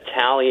of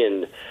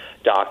Italian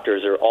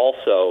doctors are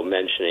also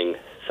mentioning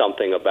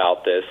something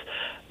about this,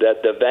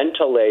 that the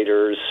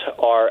ventilators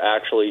are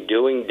actually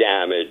doing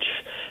damage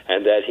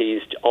and that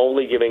he's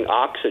only giving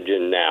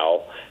oxygen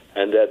now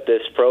and that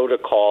this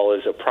protocol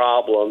is a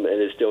problem and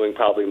is doing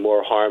probably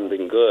more harm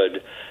than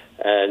good.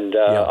 And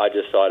I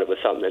just thought it was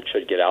something that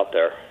should get out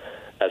there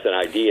as an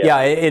idea.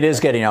 Yeah, it is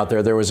getting out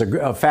there. There was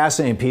a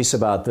fascinating piece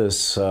about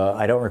this.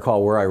 I don't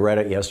recall where I read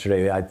it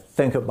yesterday. I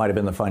think it might have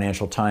been the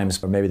Financial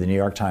Times or maybe the New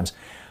York Times.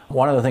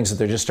 One of the things that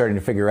they're just starting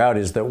to figure out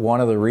is that one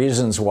of the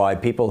reasons why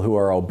people who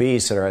are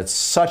obese are at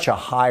such a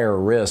higher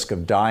risk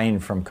of dying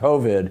from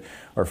COVID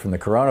or from the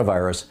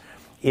coronavirus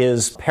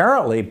is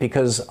apparently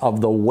because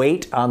of the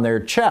weight on their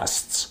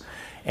chests.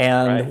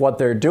 And what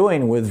they're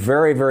doing with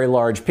very, very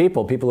large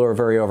people who are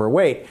very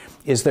overweight,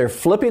 is they're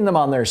flipping them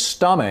on their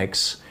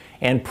stomachs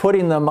and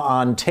putting them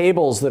on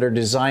tables that are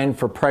designed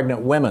for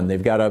pregnant women.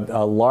 They've got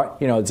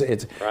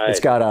it's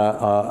got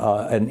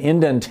an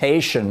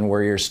indentation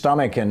where your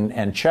stomach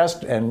and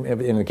chest, and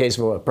in the case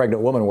of a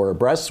pregnant woman where her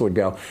breasts would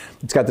go,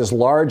 it's got this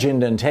large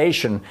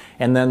indentation,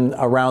 and then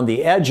around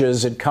the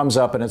edges it comes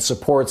up and it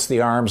supports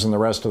the arms and the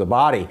rest of the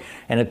body,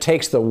 and it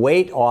takes the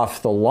weight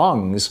off the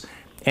lungs.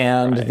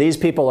 And these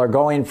people are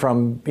going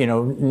from,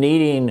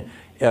 needing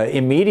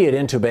immediate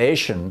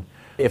intubation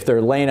if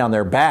they're laying on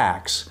their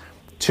backs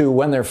to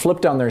when they're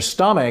flipped on their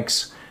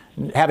stomachs,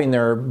 having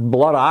their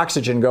blood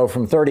oxygen go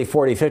from 30,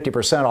 40,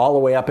 50% all the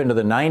way up into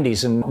the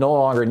 90s and no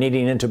longer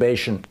needing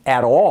intubation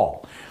at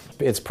all.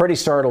 It's pretty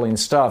startling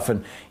stuff.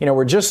 And,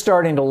 we're just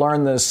starting to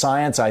learn this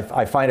science.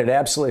 I find it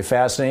absolutely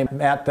fascinating.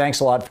 Matt, thanks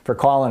a lot for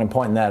calling and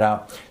pointing that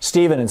out.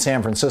 Stephen in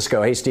San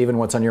Francisco. Hey, Stephen,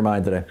 what's on your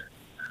mind today?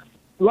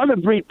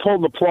 Lemon Breed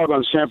pulled the plug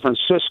on San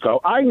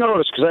Francisco. I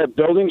noticed, because I have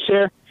buildings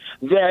here,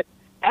 that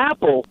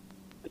Apple,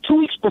 2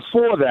 weeks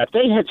before that,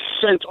 they had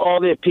sent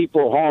all their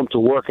people home to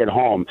work at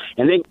home,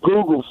 and then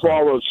Google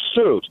followed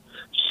suit.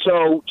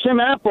 So Tim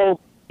Apple,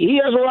 he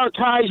has a lot of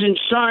ties in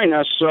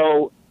China,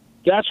 so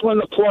that's when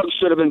the plug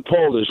should have been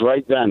pulled, is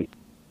right then.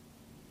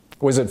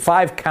 Was it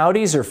 5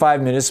 counties or 5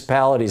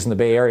 municipalities in the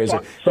Bay Area?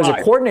 It was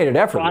a coordinated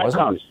effort,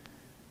 wasn't it?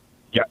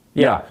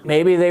 Yeah.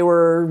 Maybe they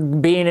were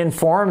being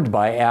informed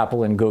by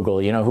Apple and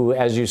Google, who,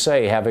 as you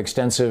say, have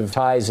extensive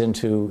ties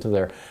into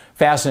their.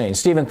 Fascinating.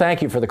 Stephen,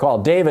 thank you for the call.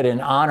 David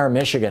in Honor,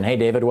 Michigan. Hey,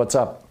 David, what's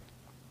up?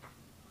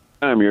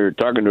 You're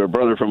talking to a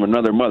brother from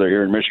another mother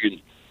here in Michigan.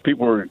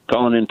 People were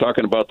calling in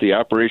talking about the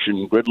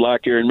Operation Gridlock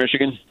here in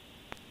Michigan.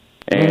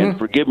 And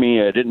forgive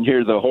me, I didn't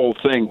hear the whole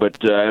thing,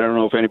 but I don't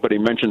know if anybody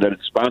mentioned that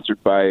it's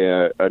sponsored by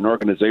an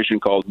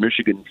organization called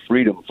Michigan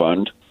Freedom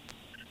Fund.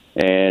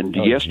 And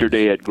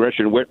yesterday at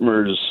Gretchen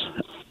Whitmer's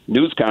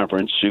news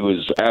conference, she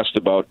was asked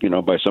about,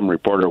 by some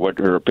reporter what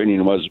her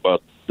opinion was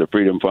about the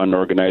Freedom Fund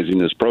organizing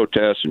this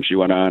protest. And she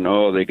went on,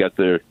 they got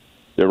their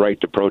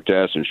right to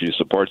protest and she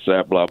supports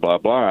that, blah, blah,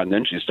 blah. And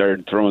then she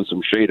started throwing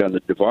some shade on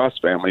the DeVos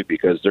family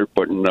because they're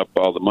putting up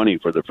all the money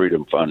for the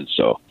Freedom Fund.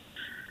 So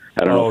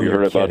I don't know if you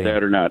heard about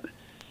that or not.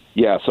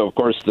 Yeah, so of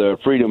course the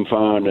Freedom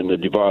Fund and the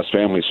DeVos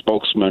family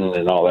spokesman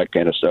and all that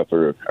kind of stuff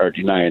are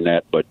denying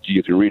that, but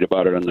you can read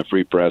about it on the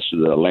Free Press,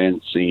 the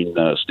Lansing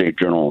State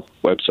Journal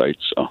website.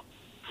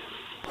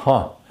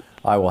 So,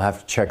 I will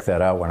have to check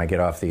that out when I get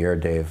off the air,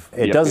 Dave.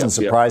 It doesn't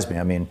surprise me.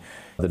 I mean,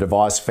 the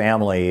DeVos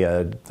family,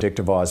 Dick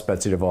DeVos,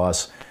 Betsy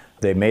DeVos,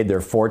 they made their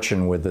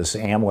fortune with this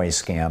Amway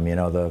scam,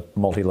 the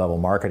multi-level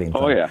marketing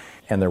thing. Oh, yeah.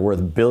 And they're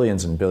worth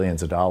billions and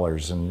billions of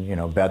dollars.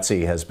 And,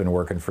 Betsy has been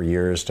working for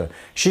years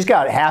she's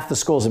got half the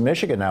schools in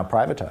Michigan now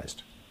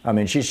privatized. I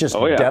mean, she's just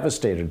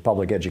devastated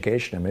public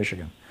education in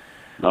Michigan.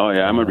 Oh,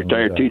 yeah. I'm a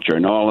retired teacher. I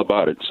know all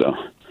about it. So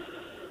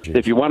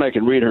if you want, I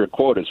can read her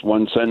quote. It's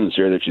one sentence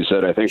here that she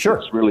said, I think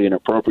it's really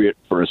inappropriate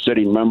for a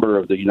sitting member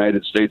of the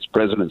United States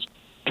president's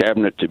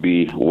cabinet to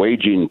be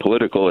waging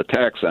political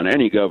attacks on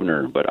any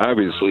governor, but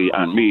obviously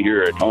on me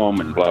here at home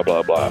and blah,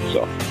 blah, blah.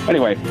 So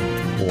anyway,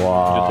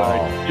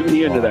 just tune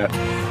you into that.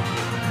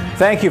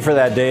 Thank you for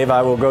that, Dave.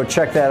 I will go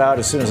check that out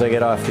as soon as I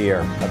get off the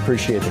air. I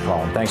appreciate the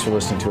call. And thanks for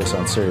listening to us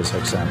on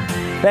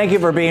SiriusXM. Thank you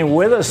for being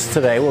with us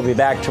today. We'll be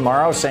back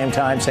tomorrow, same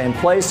time, same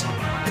place.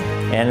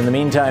 And in the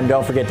meantime,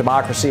 don't forget,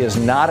 democracy is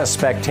not a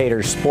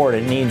spectator sport.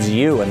 It needs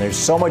you. And there's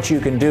so much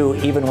you can do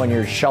even when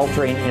you're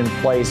sheltering in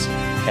place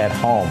at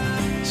home.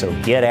 So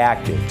get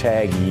active.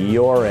 Tag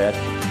You're It.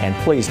 And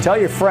please tell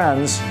your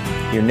friends,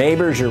 your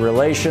neighbors, your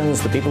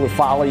relations, the people who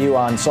follow you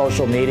on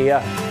social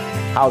media,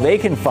 how they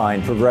can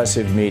find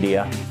progressive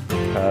media.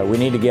 We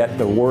need to get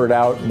the word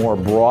out more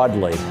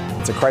broadly.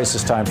 It's a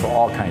crisis time for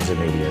all kinds of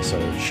media, so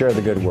share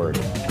the good word.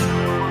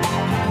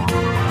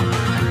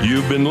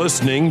 You've been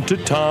listening to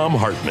Thom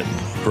Hartmann.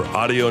 For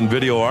audio and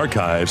video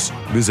archives,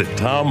 visit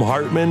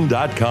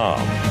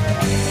thomhartmann.com.